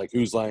 which is like,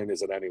 whose line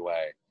is it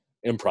anyway?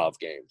 improv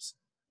games.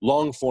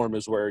 Long form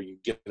is where you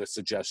get a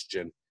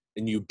suggestion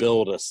and you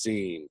build a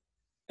scene.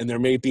 And there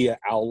may be an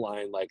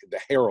outline like the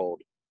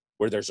Herald,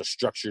 where there's a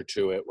structure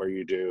to it, where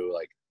you do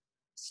like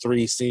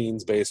 3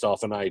 scenes based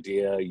off an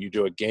idea. You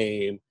do a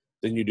game,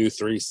 then you do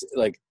 3,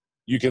 like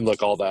you can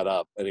look all that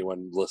up,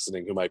 anyone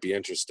listening who might be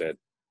interested.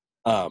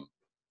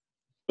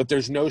 But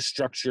there's no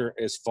structure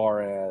as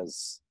far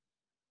as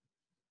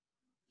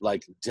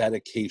like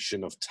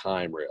dedication of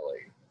time,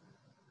 really.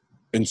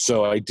 And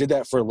so I did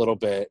that for a little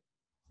bit,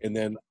 and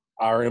then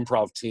our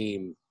improv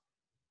team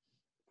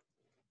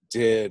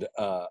did,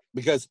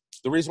 because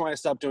the reason why I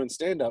stopped doing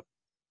stand-up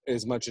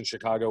as much in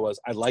Chicago was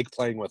I like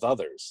playing with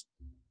others.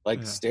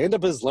 Like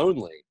stand-up is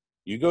lonely.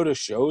 You go to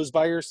shows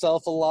by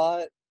yourself a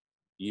lot.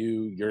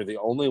 You're the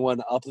only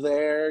one up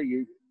there.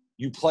 You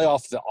play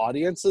off the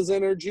audience's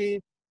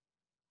energy.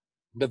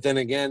 But then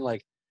again,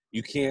 like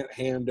you can't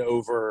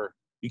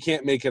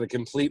make it a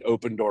complete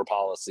open door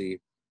policy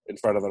in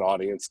front of an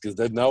audience, because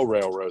then they'll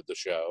railroad the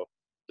show,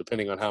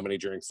 depending on how many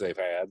drinks they've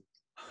had,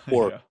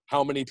 or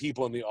how many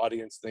people in the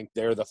audience think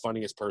they're the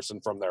funniest person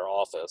from their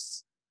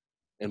office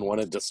and want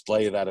to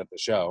display that at the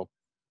show.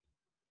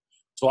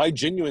 So I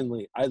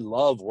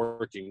love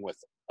working with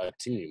a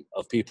team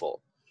of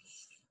people.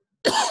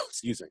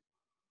 Excuse me.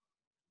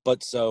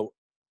 But so,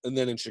 and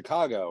then in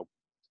Chicago,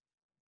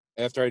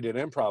 after I did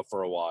improv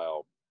for a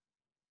while,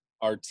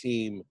 our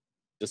team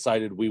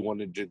decided we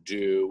wanted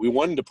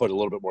to put a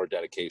little bit more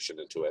dedication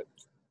into it.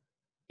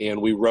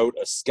 And we wrote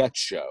a sketch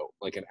show,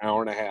 like an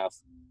hour and a half,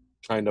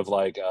 kind of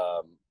like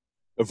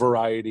a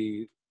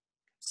variety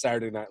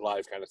Saturday Night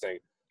Live kind of thing.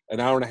 An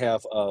hour and a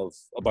half of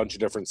a bunch of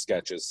different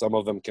sketches. Some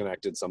of them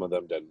connected, some of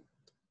them didn't.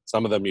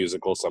 Some of them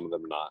musical, some of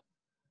them not.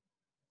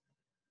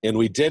 And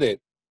we did it,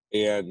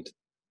 and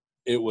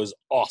it was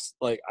awesome.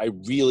 Like, I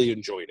really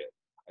enjoyed it.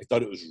 I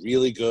thought it was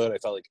really good. I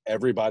felt like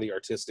everybody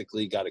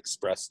artistically got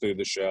expressed through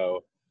the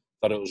show.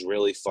 Thought it was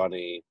really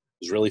funny.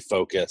 It was really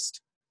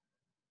focused.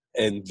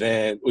 And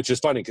then, which is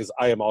funny because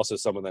I am also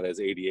someone that has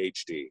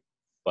ADHD,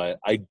 but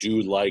I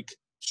do like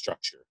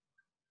structure.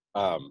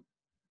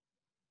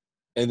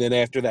 And then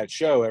after that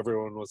show,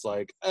 everyone was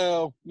like,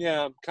 oh,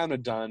 yeah, I'm kind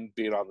of done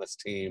being on this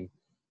team.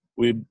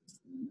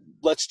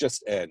 Let's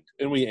just end.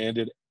 And we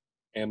ended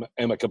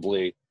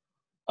amicably.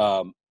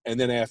 And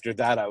then after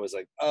that, I was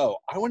like, oh,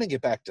 I want to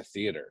get back to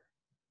theater.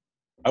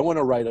 I want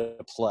to write a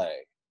play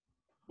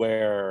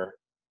where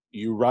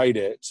you write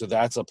it, so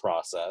that's a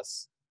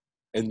process.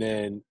 And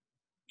then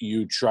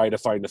you try to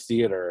find a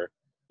theater.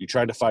 You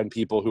try to find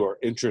people who are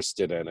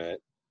interested in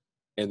it.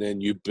 And then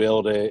you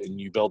build it, and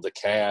you build the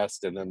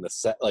cast, and then the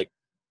set. Like,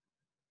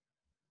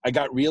 I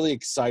got really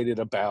excited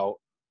about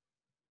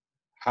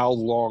how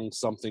long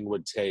something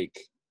would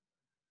take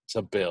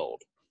to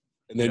build.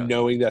 And then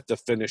knowing that the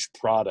finished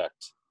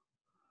product,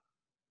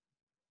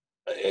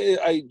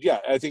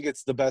 I think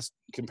it's the best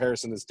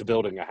comparison is to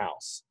building a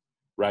house,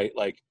 right?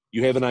 Like,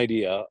 you have an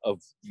idea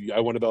of, I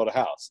want to build a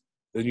house.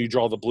 Then you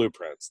draw the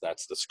blueprints.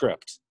 That's the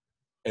script.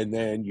 And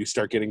then you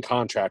start getting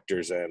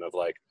contractors in of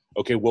like,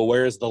 okay, well,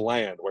 where's the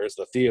land? Where's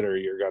the theater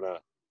you're going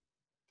to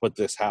put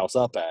this house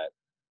up at?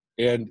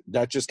 And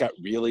that just got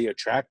really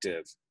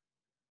attractive.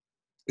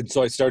 And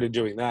so I started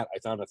doing that. I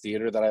found a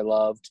theater that I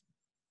loved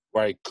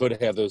where I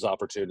could have those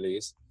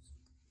opportunities.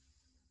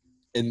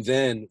 And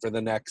then for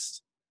the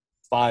next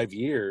 5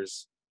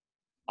 years,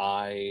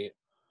 every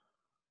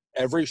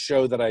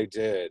show that I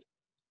did,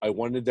 I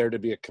wanted there to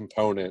be a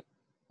component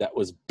that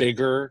was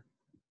bigger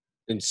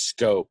in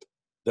scope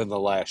than the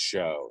last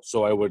show.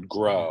 So I would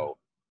grow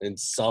in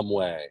some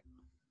way.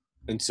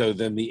 And so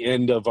then the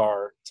end of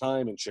our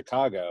time in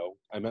Chicago,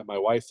 I met my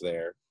wife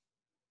there.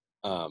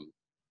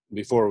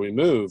 Before we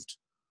moved,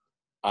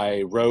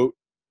 I wrote,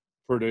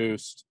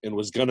 produced, and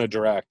was going to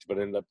direct, but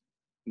ended up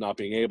not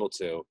being able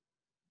to,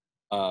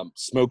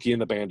 Smokey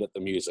and the Bandit,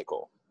 the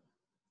musical.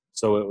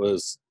 So it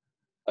was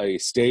a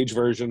stage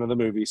version of the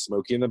movie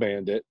Smokey and the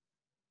Bandit.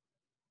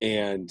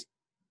 And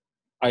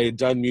I had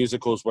done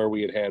musicals where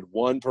we had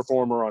one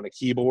performer on a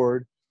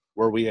keyboard,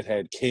 where we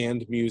had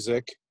canned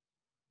music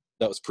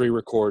that was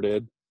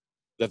pre-recorded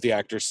that the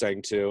actors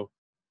sang to.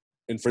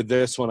 And for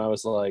this one, I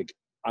was like,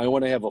 I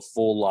want to have a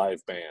full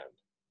live band.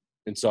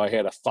 And so I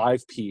had a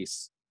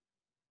 5-piece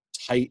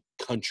tight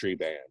country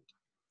band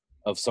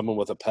of someone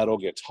with a pedal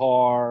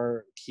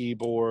guitar,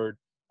 keyboard,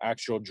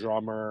 actual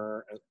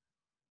drummer.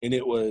 And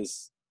it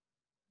was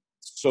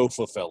so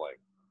fulfilling.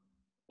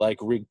 Like,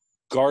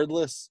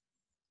 regardless,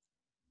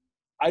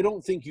 I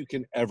don't think you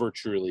can ever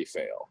truly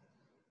fail.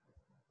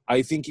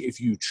 I think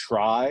if you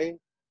try,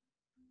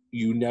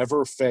 you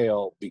never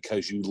fail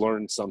because you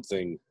learn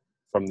something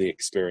from the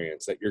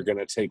experience that you're going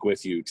to take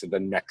with you to the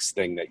next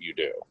thing that you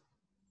do.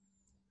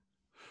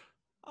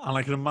 And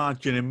I can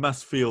imagine it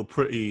must feel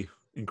pretty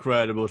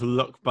incredible to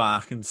look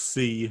back and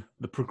see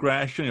the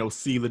progression,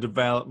 see the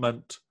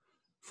development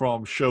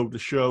from show to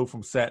show,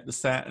 from set to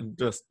set, and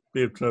just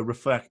be able to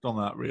reflect on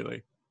that,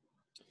 really.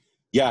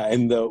 Yeah,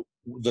 and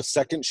the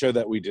second show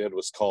that we did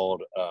was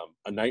called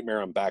A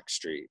Nightmare on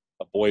Backstreet,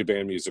 a boy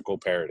band musical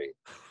parody,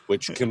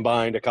 which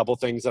combined a couple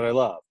things that I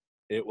love.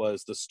 It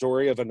was the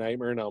story of A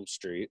Nightmare on Elm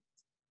Street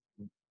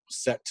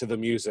set to the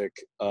music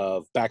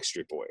of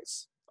Backstreet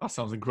Boys. That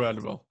sounds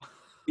incredible.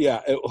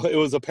 Yeah, it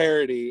was a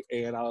parody,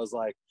 and I was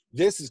like,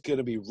 this is going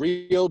to be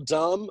real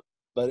dumb,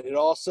 but it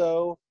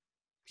also,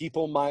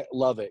 people might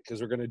love it because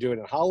we're going to do it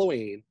in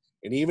Halloween,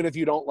 and even if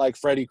you don't like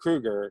Freddy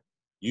Krueger,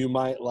 you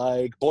might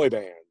like boy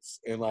bands.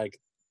 And like,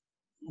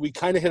 we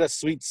kind of hit a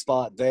sweet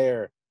spot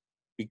there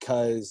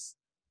because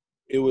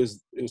it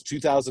was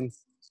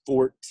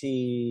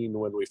 2014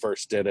 when we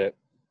first did it,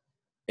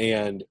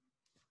 and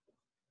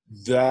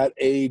that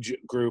age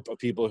group of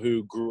people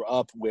who grew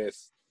up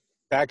with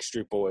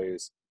Backstreet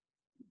Boys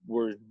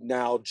were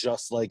now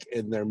just like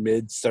in their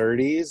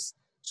mid-30s,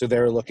 so they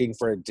were looking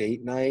for a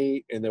date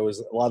night, and there was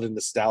a lot of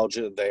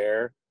nostalgia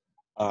there.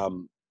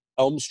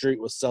 Elm Street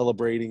was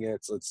celebrating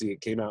it. So let's see,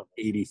 it came out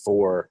in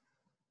 '84.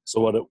 So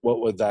what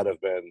would that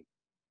have been?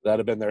 That'd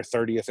have been their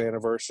 30th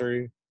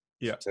anniversary.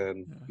 Yeah.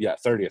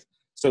 30th.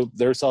 So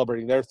they're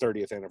celebrating their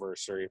 30th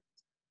anniversary.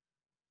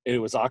 It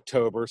was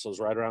October, so it was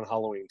right around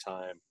Halloween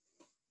time.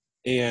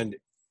 And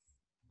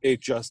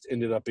it just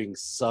ended up being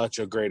such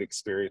a great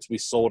experience. We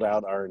sold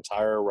out our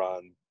entire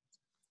run.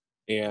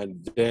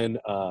 And then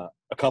a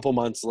couple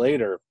months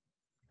later,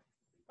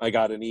 I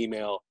got an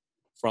email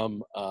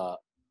from a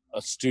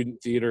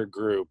student theater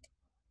group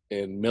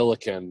in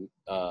Milliken,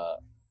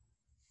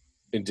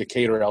 in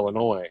Decatur,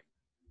 Illinois.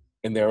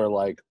 And they were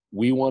like,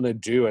 we want to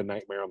do A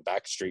Nightmare on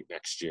Backstreet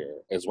next year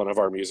as one of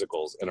our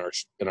musicals in our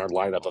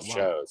lineup of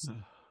shows.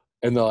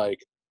 And they're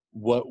like,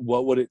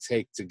 what would it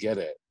take to get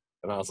it?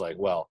 And I was like,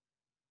 well,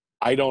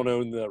 I don't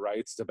own the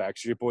rights to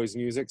Backstreet Boys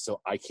music,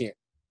 so I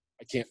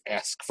can't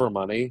ask for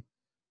money.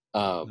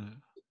 But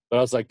I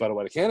was like, but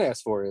what I can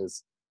ask for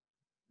is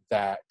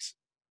that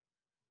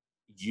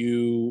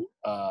you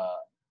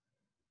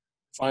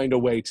find a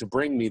way to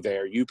bring me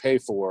there. You pay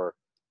for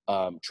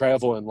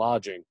travel and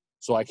lodging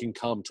so I can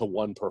come to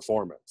one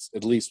performance,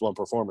 at least one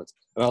performance.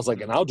 And I was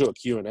like, and I'll do a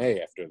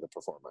Q&A after the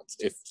performance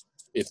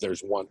if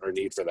there's want or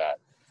need for that.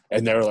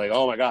 And they were like,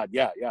 oh my God,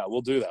 yeah,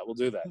 we'll do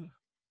that.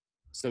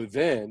 So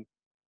then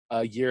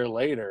a year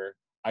later,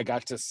 I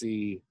got to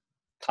see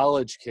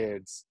college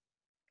kids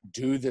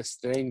do this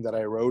thing that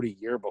I wrote a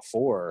year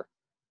before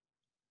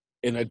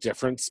in a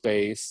different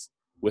space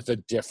with a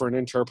different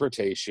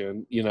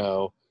interpretation,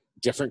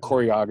 different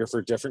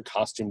choreographer, different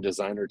costume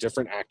designer,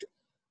 different actor.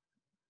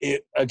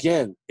 It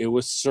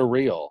was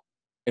surreal.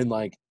 And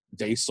like,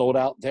 they sold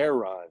out their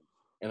run,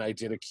 and I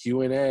did a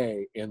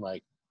Q&A, and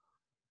like,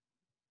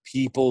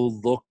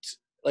 people looked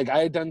like I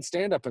had done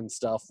stand-up and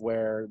stuff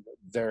where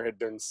there had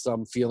been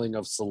some feeling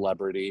of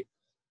celebrity,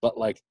 but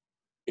like,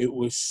 it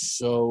was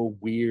so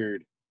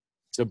weird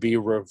to be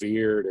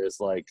revered as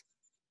like,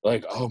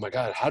 oh my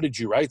God, how did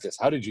you write this?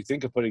 How did you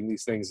think of putting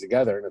these things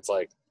together? And it's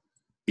like,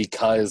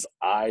 because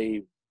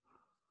I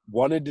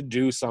wanted to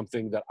do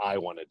something that I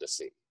wanted to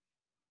see.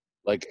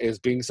 Like, as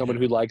being someone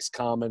who likes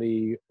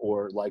comedy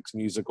or likes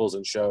musicals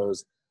and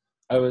shows,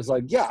 I was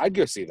like, yeah, I'd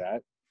go see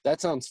that.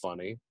 That sounds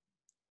funny.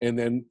 And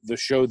then the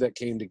show that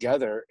came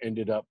together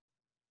ended up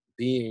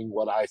being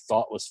what I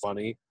thought was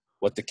funny,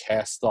 what the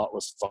cast thought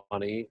was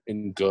funny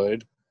and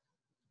good.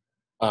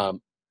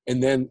 And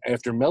then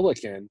after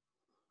Milliken,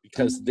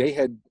 because they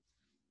had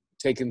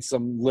taken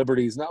some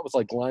liberties, not with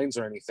like lines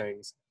or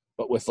anything,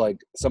 but with like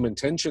some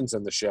intentions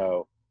in the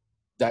show,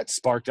 that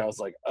sparked, I was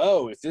like,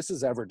 oh, if this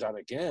is ever done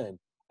again,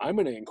 I'm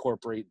going to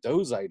incorporate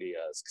those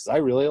ideas because I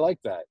really like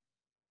that.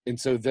 And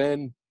so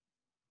then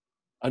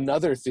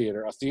another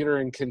theater, a theater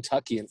in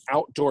Kentucky, an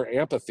outdoor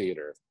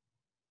amphitheater,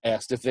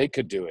 asked if they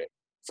could do it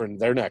for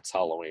their next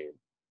Halloween.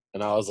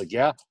 And I was like,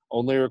 yeah,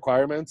 only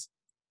requirements,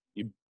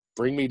 you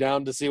bring me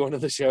down to see one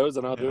of the shows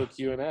and I'll do a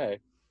Q&A.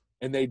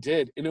 And they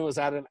did. And it was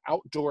at an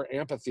outdoor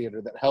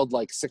amphitheater that held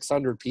like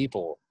 600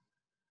 people.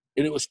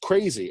 And it was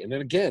crazy. And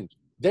then again,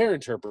 their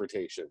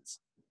interpretations.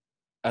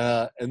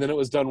 And then it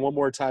was done one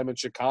more time in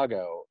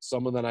Chicago.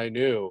 Someone that I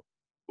knew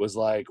was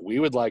like, we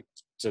would like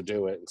to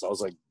do it. And so I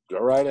was like, go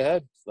right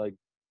ahead. Like,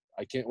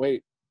 I can't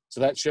wait. So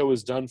that show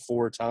was done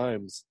 4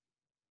 times.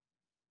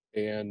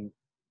 And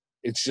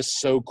it's just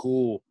so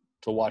cool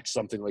to watch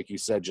something, like you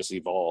said, just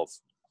evolve.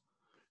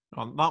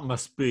 That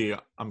must be,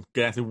 I'm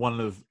guessing, one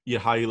of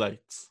your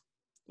highlights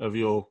of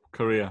your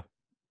career.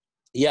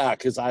 Yeah,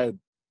 because I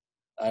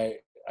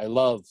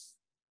love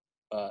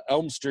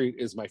Elm Street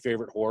is my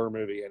favorite horror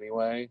movie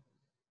anyway.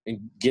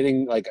 And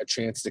getting like a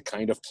chance to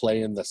kind of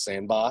play in the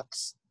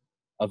sandbox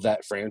of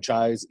that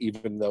franchise,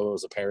 even though it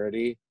was a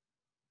parody,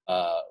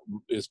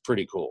 is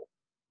pretty cool.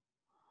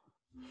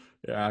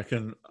 Yeah, I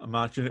can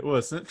imagine it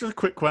was. Just a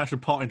quick question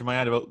popped into my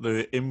head about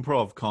the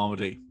improv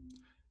comedy.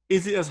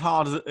 Is it as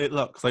hard as it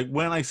looks? Like,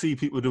 when I see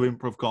people do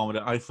improv comedy,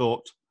 I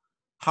thought,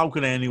 how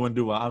can anyone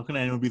do that? How can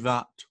anyone be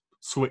that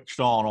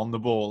switched on the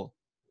ball?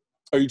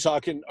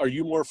 Are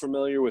you more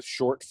familiar with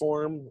short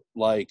form,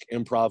 like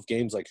improv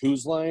games like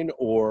Whose Line,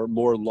 or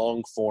more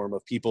long form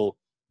of people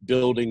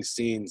building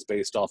scenes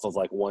based off of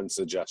like one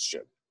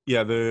suggestion?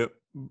 Yeah, the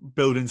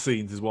building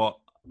scenes is what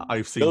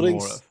I've seen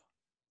more of.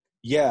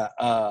 Yeah,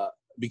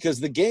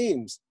 because the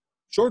games,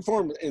 short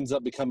form ends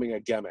up becoming a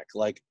gimmick.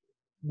 Like,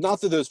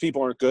 not that those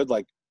people aren't good.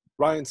 Like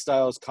Ryan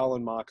Stiles,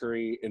 Colin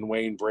Mockery, and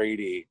Wayne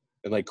Brady,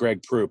 and like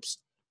Greg Proops,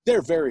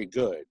 they're very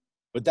good.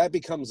 But that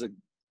becomes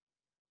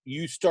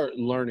you start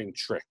learning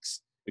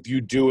tricks. If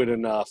you do it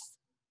enough,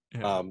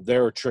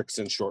 there are tricks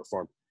in short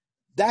form.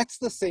 That's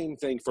the same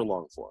thing for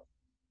long form.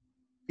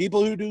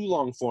 People who do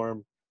long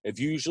form have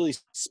usually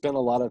spent a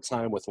lot of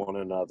time with one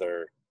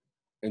another,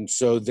 and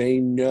so they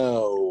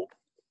know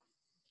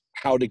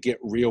how to get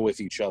real with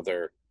each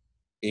other,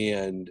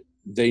 and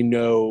they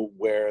know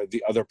where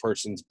the other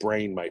person's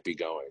brain might be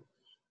going,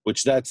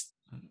 which that's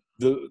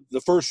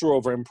the first rule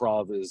of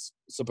improv is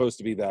supposed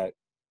to be that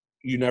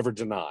you never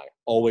deny,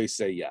 always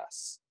say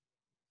yes.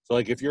 So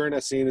like if you're in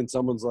a scene and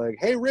someone's like,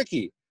 hey,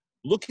 Ricky,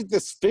 look at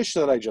this fish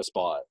that I just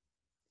bought.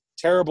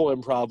 Terrible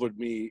improv would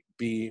be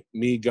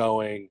me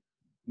going,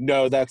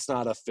 no, that's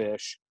not a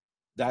fish.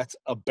 That's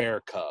a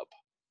bear cub.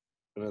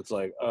 And it's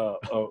like,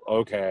 oh,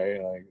 okay.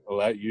 Like, well,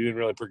 that, you didn't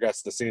really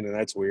progress the scene, and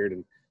that's weird.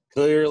 And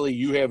clearly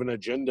you have an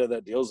agenda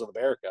that deals with a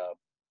bear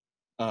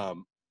cub.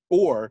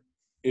 Or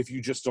if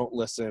you just don't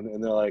listen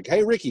and they're like,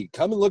 hey, Ricky,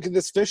 come and look at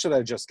this fish that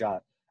I just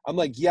got. I'm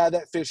like, yeah,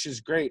 that fish is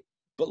great.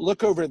 But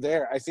look over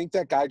there. I think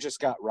that guy just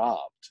got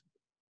robbed.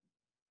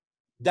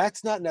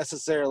 That's not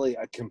necessarily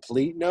a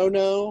complete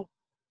no-no,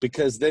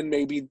 because then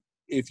maybe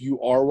if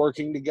you are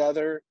working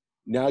together,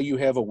 now you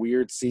have a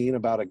weird scene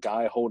about a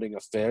guy holding a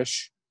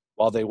fish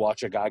while they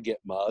watch a guy get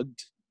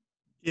mugged.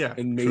 Yeah.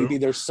 And maybe true.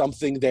 there's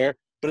something there.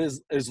 But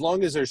as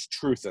long as there's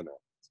truth in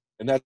it.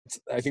 And that's,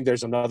 I think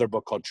there's another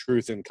book called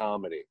Truth in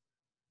Comedy,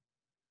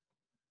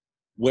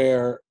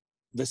 where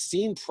the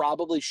scene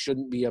probably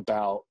shouldn't be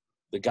about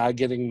the guy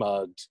getting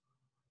mugged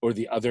or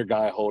the other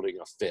guy holding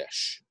a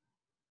fish.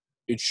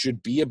 It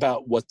should be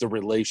about what the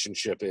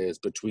relationship is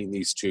between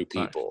these two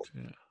people.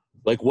 Right, yeah.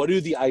 Like, what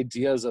are the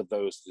ideas of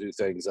those two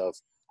things of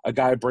a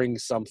guy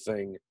brings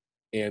something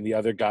and the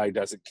other guy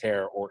doesn't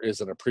care or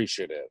isn't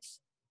appreciative?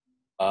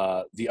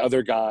 The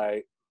other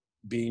guy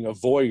being a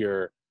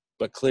voyeur,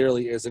 but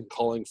clearly isn't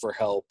calling for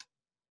help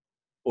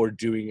or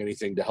doing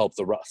anything to help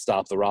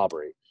stop the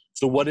robbery.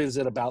 So what is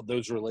it about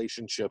those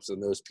relationships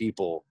and those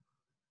people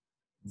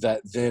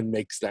that then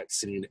makes that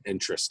scene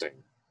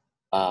interesting?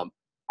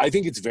 I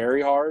think it's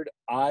very hard.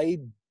 I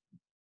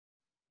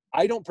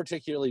don't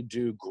particularly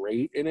do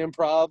great in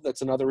improv.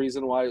 That's another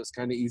reason why it's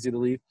kind of easy to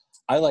leave.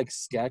 I like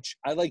sketch.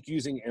 I like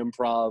using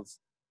improv.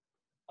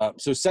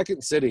 So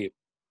Second City,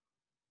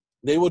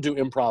 they will do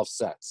improv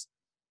sets,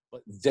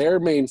 but their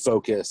main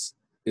focus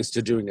is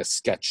to doing a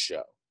sketch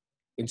show.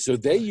 And so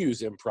they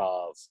use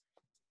improv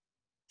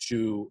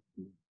to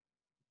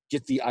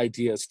get the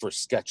ideas for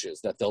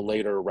sketches that they'll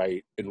later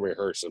write and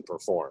rehearse and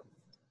perform.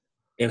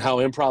 And how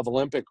Improv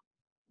Olympic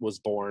was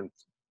born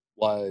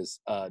was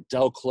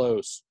Del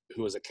Close,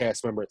 who was a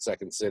cast member at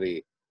Second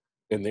City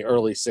in the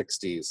early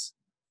 60s.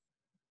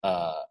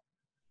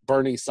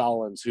 Bernie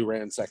Solins, who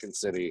ran Second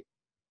City,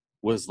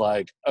 was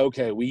like,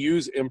 okay, we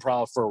use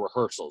improv for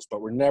rehearsals,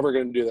 but we're never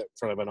going to do that in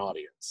front of an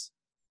audience.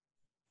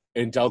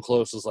 And Del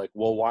Close was like,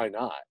 well, why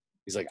not?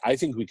 He's like, I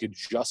think we could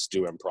just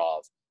do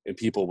improv and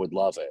people would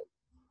love it.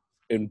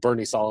 And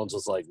Bernie Solins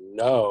was like,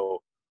 no,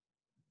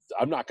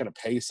 I'm not going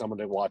to pay someone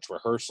to watch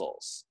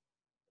rehearsals.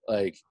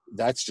 Like,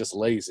 that's just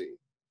lazy.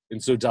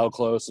 And so Del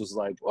Close was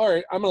like, all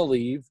right, I'm going to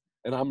leave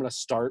and I'm going to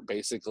start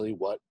basically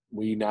what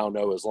we now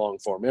know as long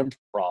form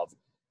improv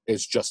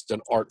is just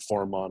an art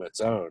form on its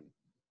own.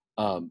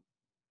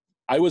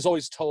 I was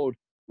always told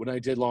when I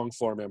did long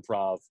form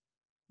improv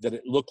that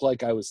it looked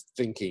like I was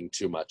thinking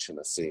too much in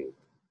a scene,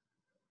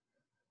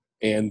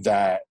 and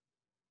that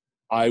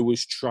I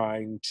was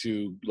trying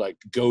to like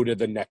go to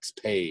the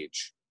next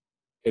page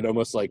and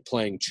almost like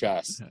playing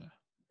chess. Yeah.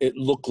 It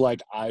looked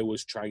like I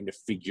was trying to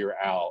figure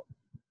out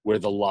where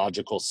the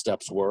logical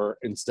steps were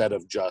instead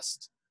of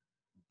just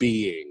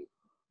being,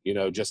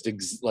 just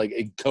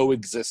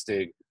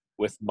coexisting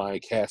with my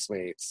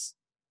castmates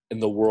in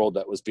the world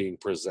that was being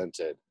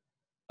presented.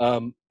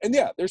 And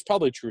yeah, there's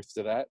probably truth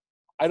to that.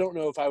 I don't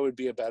know if I would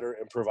be a better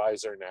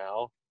improviser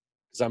now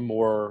because I'm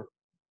more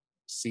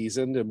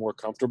seasoned and more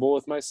comfortable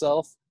with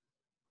myself,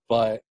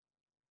 but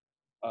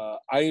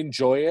I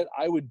enjoy it.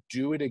 I would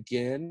do it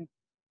again,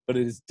 but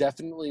it is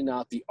definitely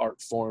not the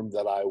art form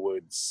that I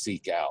would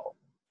seek out.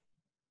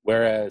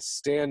 Whereas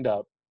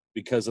stand-up,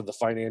 because of the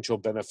financial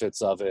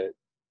benefits of it,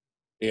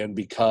 and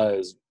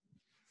because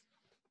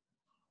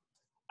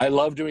I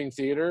love doing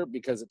theater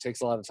because it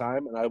takes a lot of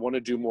time and I want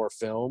to do more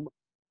film,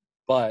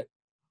 but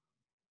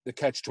the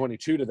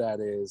catch-22 to that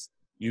is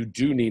you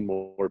do need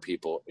more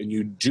people and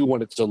you do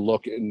want it to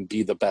look and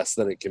be the best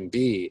that it can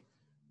be,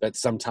 that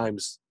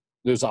sometimes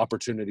those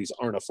opportunities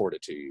aren't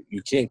afforded to you.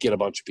 You can't get a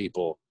bunch of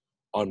people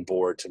on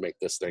board to make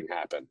this thing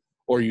happen,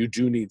 or you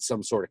do need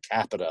some sort of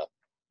capita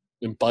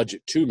and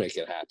budget to make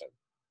it happen.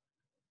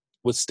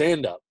 With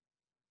stand-up,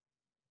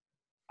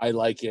 I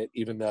like it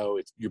even though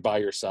you're by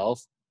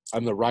yourself.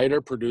 I'm the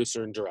writer,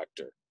 producer, and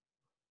director.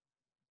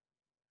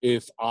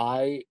 If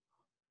I,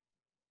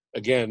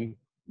 again,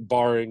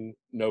 barring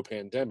no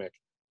pandemic,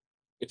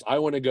 if I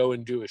want to go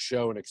and do a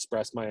show and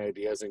express my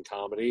ideas in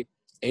comedy,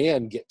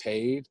 and get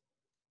paid,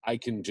 I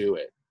can do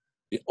it.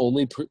 The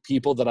only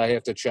people that I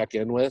have to check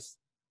in with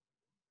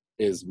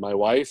is my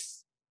wife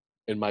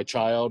and my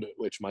child,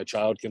 which my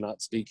child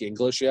cannot speak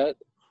English yet,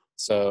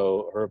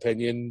 so her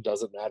opinion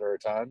doesn't matter a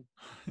ton.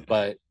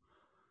 But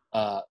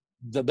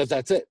but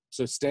that's it.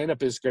 So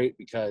stand-up is great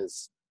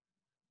because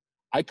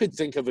I could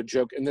think of a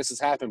joke, and this has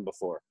happened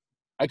before.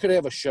 I could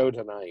have a show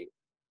tonight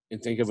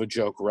and think of a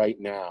joke right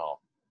now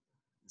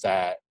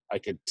that I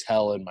could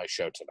tell in my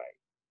show tonight.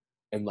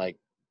 And like,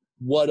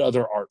 what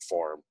other art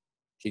form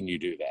can you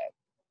do that?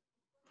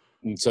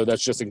 And so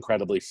that's just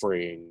incredibly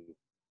freeing.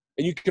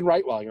 And you can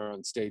write while you're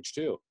on stage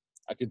too.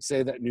 I could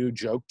say that new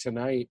joke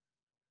tonight,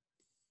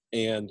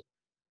 and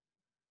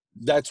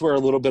that's where a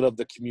little bit of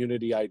the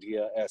community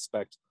idea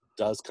aspect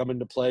does come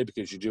into play,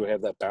 because you do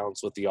have that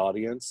bounce with the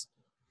audience,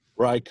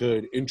 where I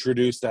could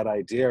introduce that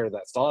idea or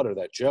that thought or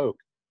that joke,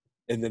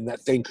 and then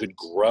that thing could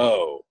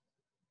grow.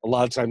 A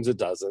lot of times it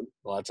doesn't.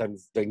 A lot of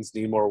times things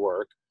need more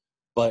work,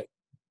 but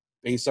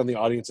based on the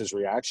audience's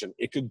reaction,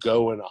 it could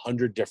go in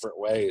 100 different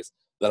ways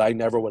that I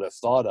never would have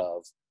thought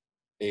of.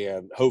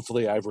 And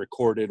hopefully I've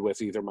recorded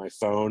with either my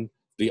phone,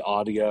 the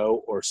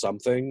audio, or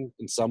something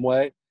in some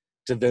way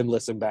to then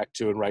listen back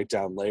to and write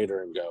down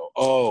later and go,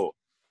 oh,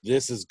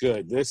 this is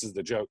good. This is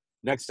the joke.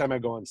 Next time I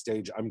go on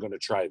stage, I'm going to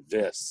try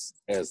this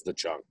as the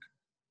chunk.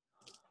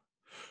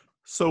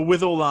 So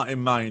with all that in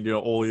mind,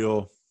 all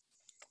your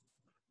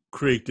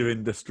creative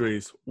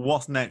industries,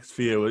 what's next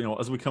for you?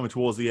 As we're coming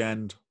towards the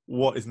end,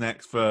 what is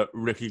next for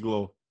Ricky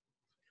Glore?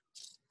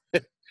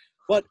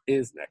 What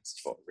is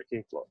next for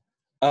Ricky Glore?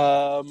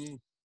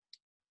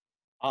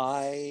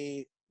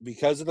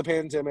 Because of the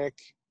pandemic,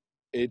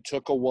 it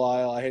took a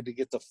while. I had to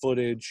get the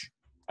footage.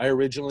 I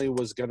originally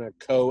was going to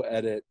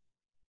co-edit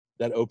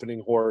that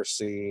opening horror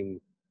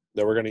scene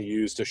that we're going to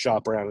use to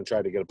shop around and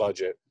try to get a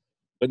budget.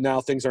 But now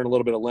things are in a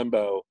little bit of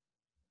limbo.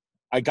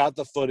 I got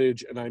the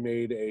footage and I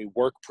made a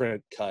work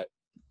print cut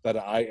that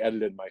I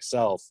edited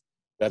myself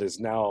that has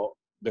now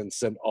been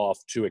sent off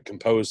to a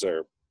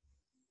composer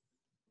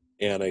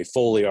and a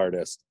Foley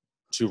artist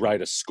to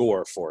write a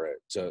score for it,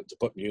 to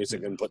put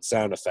music and put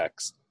sound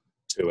effects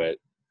to it.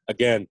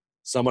 Again,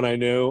 someone I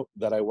knew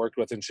that I worked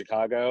with in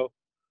Chicago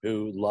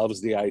who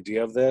loves the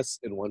idea of this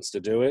and wants to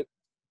do it,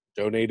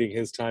 donating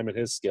his time and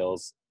his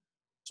skills.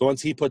 So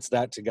once he puts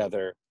that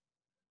together,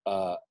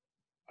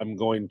 I'm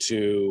going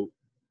to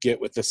get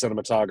with the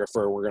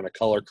cinematographer. We're going to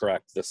color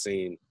correct the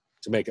scene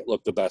to make it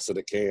look the best that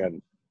it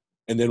can.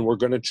 And then we're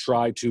going to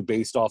try to,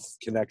 based off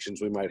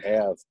connections we might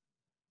have,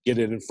 get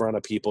it in front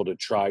of people to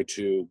try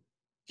to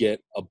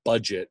get a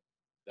budget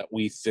that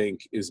we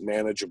think is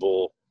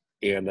manageable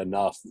and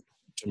enough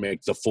to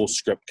make the full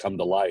script come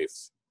to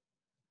life.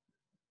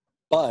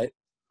 But,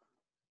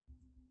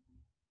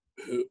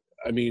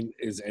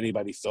 is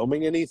anybody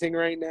filming anything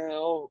right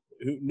now?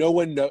 No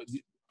one knows.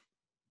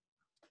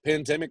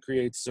 Pandemic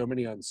creates so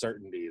many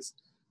uncertainties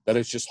that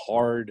it's just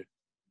hard.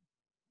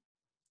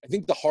 I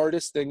think the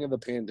hardest thing in the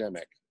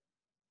pandemic,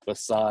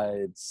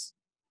 besides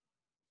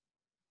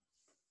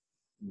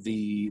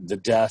the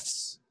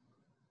deaths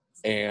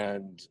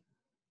and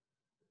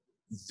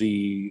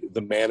the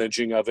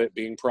managing of it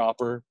being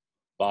proper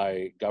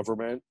by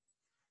government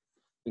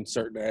in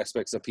certain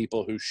aspects of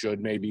people who should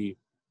maybe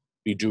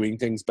be doing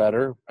things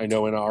better. I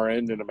know in our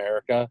end in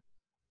America,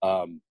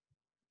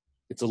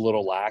 it's a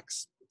little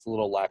lax. It's a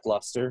little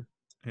lackluster.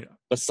 Yeah.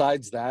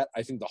 Besides that,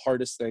 I think the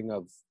hardest thing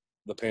of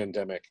the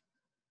pandemic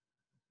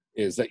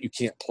is that you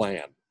can't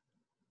plan.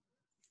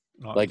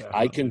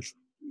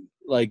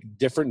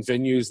 Different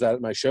venues that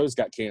my shows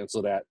got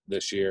canceled at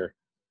this year,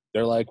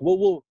 they're like,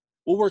 well,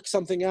 we'll work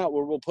something out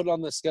where we'll put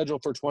on the schedule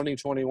for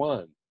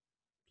 2021.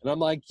 And I'm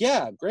like,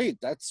 yeah, great.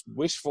 That's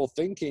wishful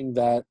thinking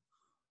that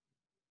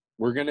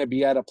we're going to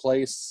be at a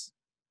place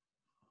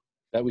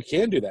that we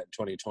can do that in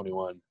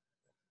 2021.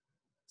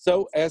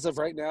 So as of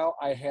right now,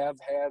 I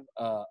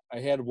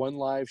had one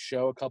live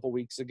show a couple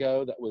weeks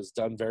ago that was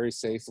done very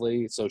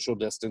safely, social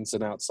distance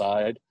and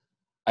outside.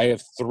 I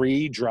have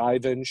 3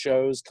 drive-in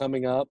shows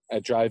coming up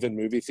at drive-in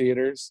movie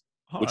theaters,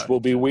 which will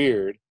be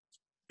weird.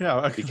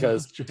 Yeah,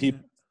 because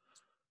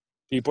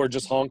people are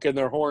just honking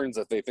their horns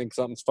if they think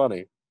something's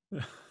funny.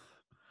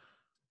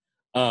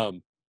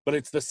 But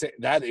it's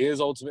that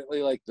is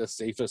ultimately like the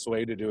safest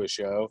way to do a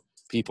show.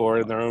 People are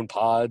in their own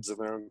pods and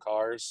their own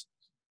cars.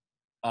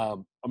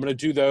 I'm going to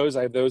do those.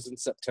 I have those in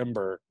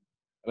September.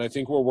 And I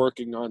think we're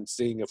working on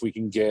seeing if we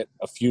can get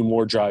a few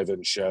more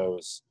drive-in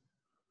shows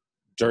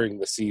during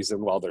the season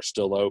while they're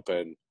still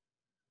open.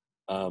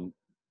 And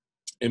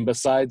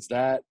besides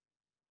that,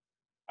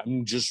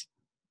 I'm just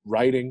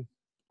writing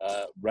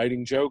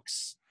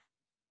jokes,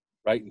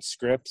 writing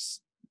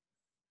scripts,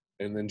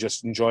 and then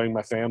just enjoying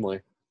my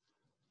family.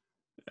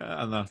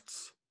 Yeah, and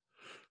that's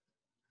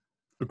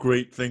a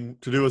great thing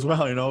to do as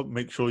well,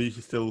 make sure you're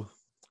still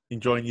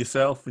enjoying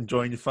yourself,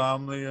 enjoying your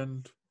family,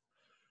 and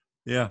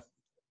yeah.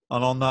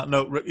 And on that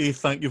note, Ricky,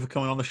 thank you for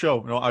coming on the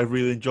show. I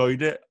really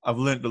enjoyed it. I've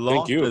learned a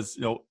lot. Thank you. There's,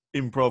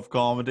 improv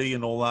comedy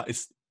and all that.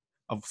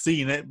 I've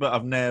seen it, but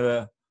I've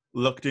never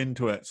looked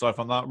into it. So I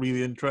found that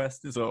really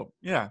interesting. So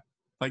yeah,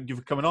 thank you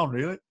for coming on,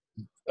 really.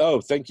 Oh,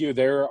 thank you.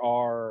 There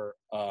are,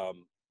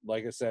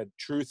 like I said,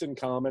 Truth in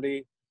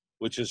Comedy,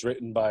 which is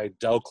written by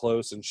Del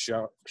Close and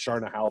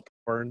Sharna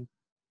Halpern,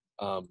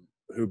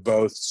 who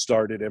both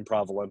started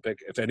Improv Olympic.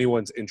 If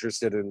anyone's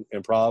interested in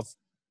improv,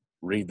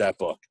 read that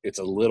book. It's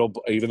a little,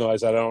 even though I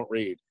said I don't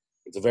read,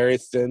 it's a very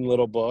thin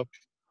little book,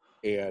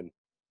 and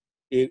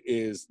it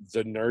is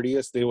the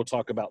nerdiest. They will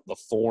talk about the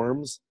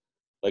forms.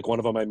 Like one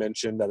of them I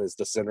mentioned that is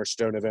the center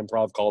stone of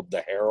improv, called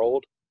the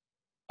Herald.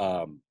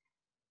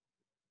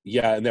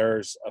 Yeah, and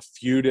there's a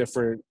few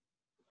different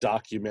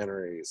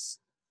documentaries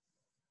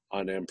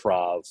on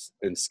improv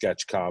and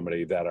sketch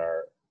comedy that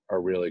are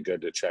really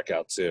good to check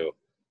out too.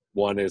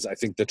 One is, I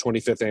think, the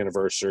 25th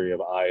anniversary of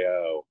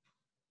I.O.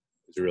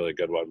 is a really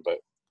good one. But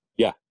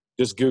yeah,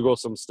 just Google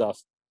some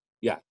stuff.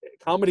 Yeah,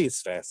 comedy is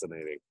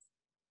fascinating.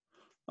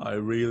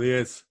 It really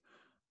is.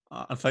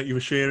 And thank you for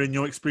sharing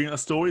your experience and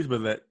stories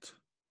with it.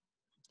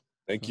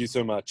 Thank you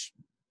so much.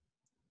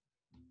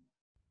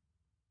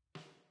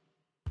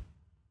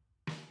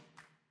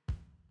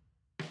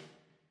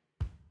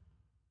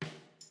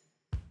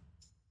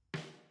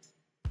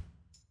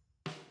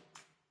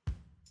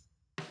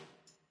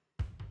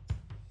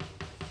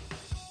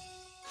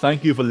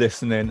 Thank you for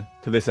listening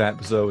to this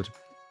episode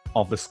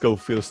of the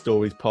Schofield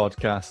Stories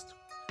podcast.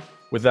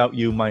 Without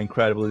you, my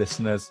incredible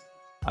listeners,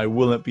 I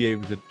wouldn't be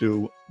able to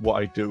do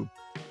what I do.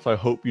 So I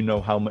hope you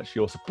know how much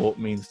your support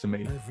means to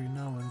me.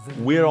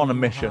 We're on a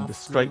mission to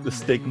strike the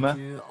stigma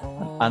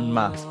and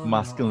unmask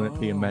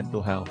masculinity and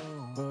mental health.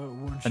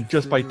 And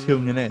just by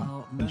tuning in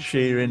and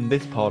sharing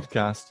this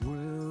podcast,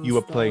 you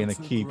are playing a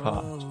key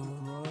part.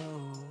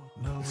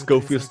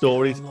 Schofield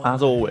Stories,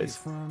 as always,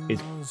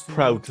 is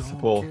proud to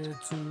support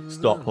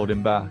Stop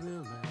Holding Back,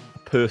 a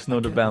personal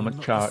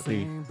development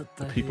charity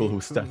for people who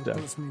stepped up,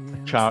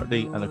 a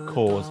charity and a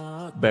cause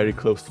very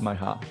close to my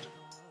heart.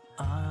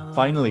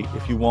 Finally,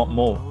 if you want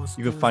more,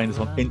 you can find us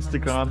on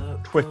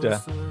Instagram,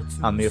 Twitter,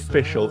 and the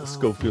official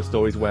Schofield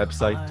Stories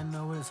website,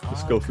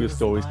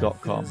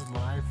 thescofieldstories.com.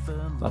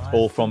 That's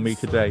all from me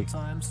today.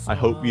 I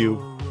hope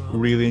you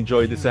really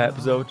enjoyed this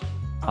episode,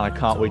 and I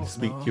can't wait to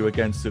speak to you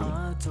again soon.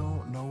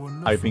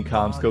 I've been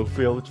Callum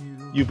Schofield.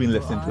 You've been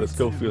listening to the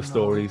Schofield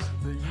Stories.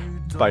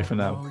 Bye for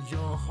now.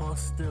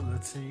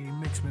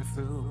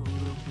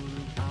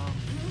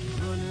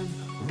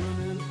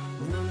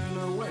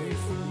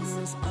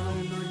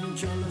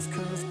 Jealous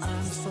cause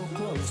I'm so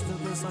close to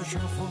this. I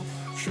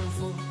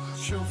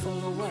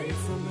shuffle away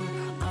from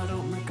it. I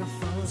don't make a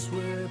fuss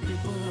with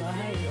people I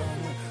hate on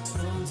it.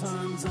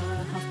 Sometimes I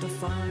have to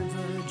find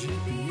the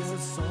GPS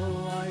so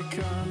I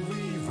can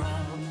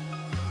reroute.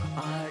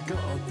 I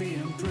gotta be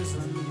in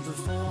prison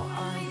before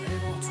I'm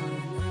able to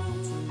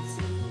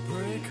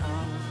break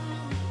out.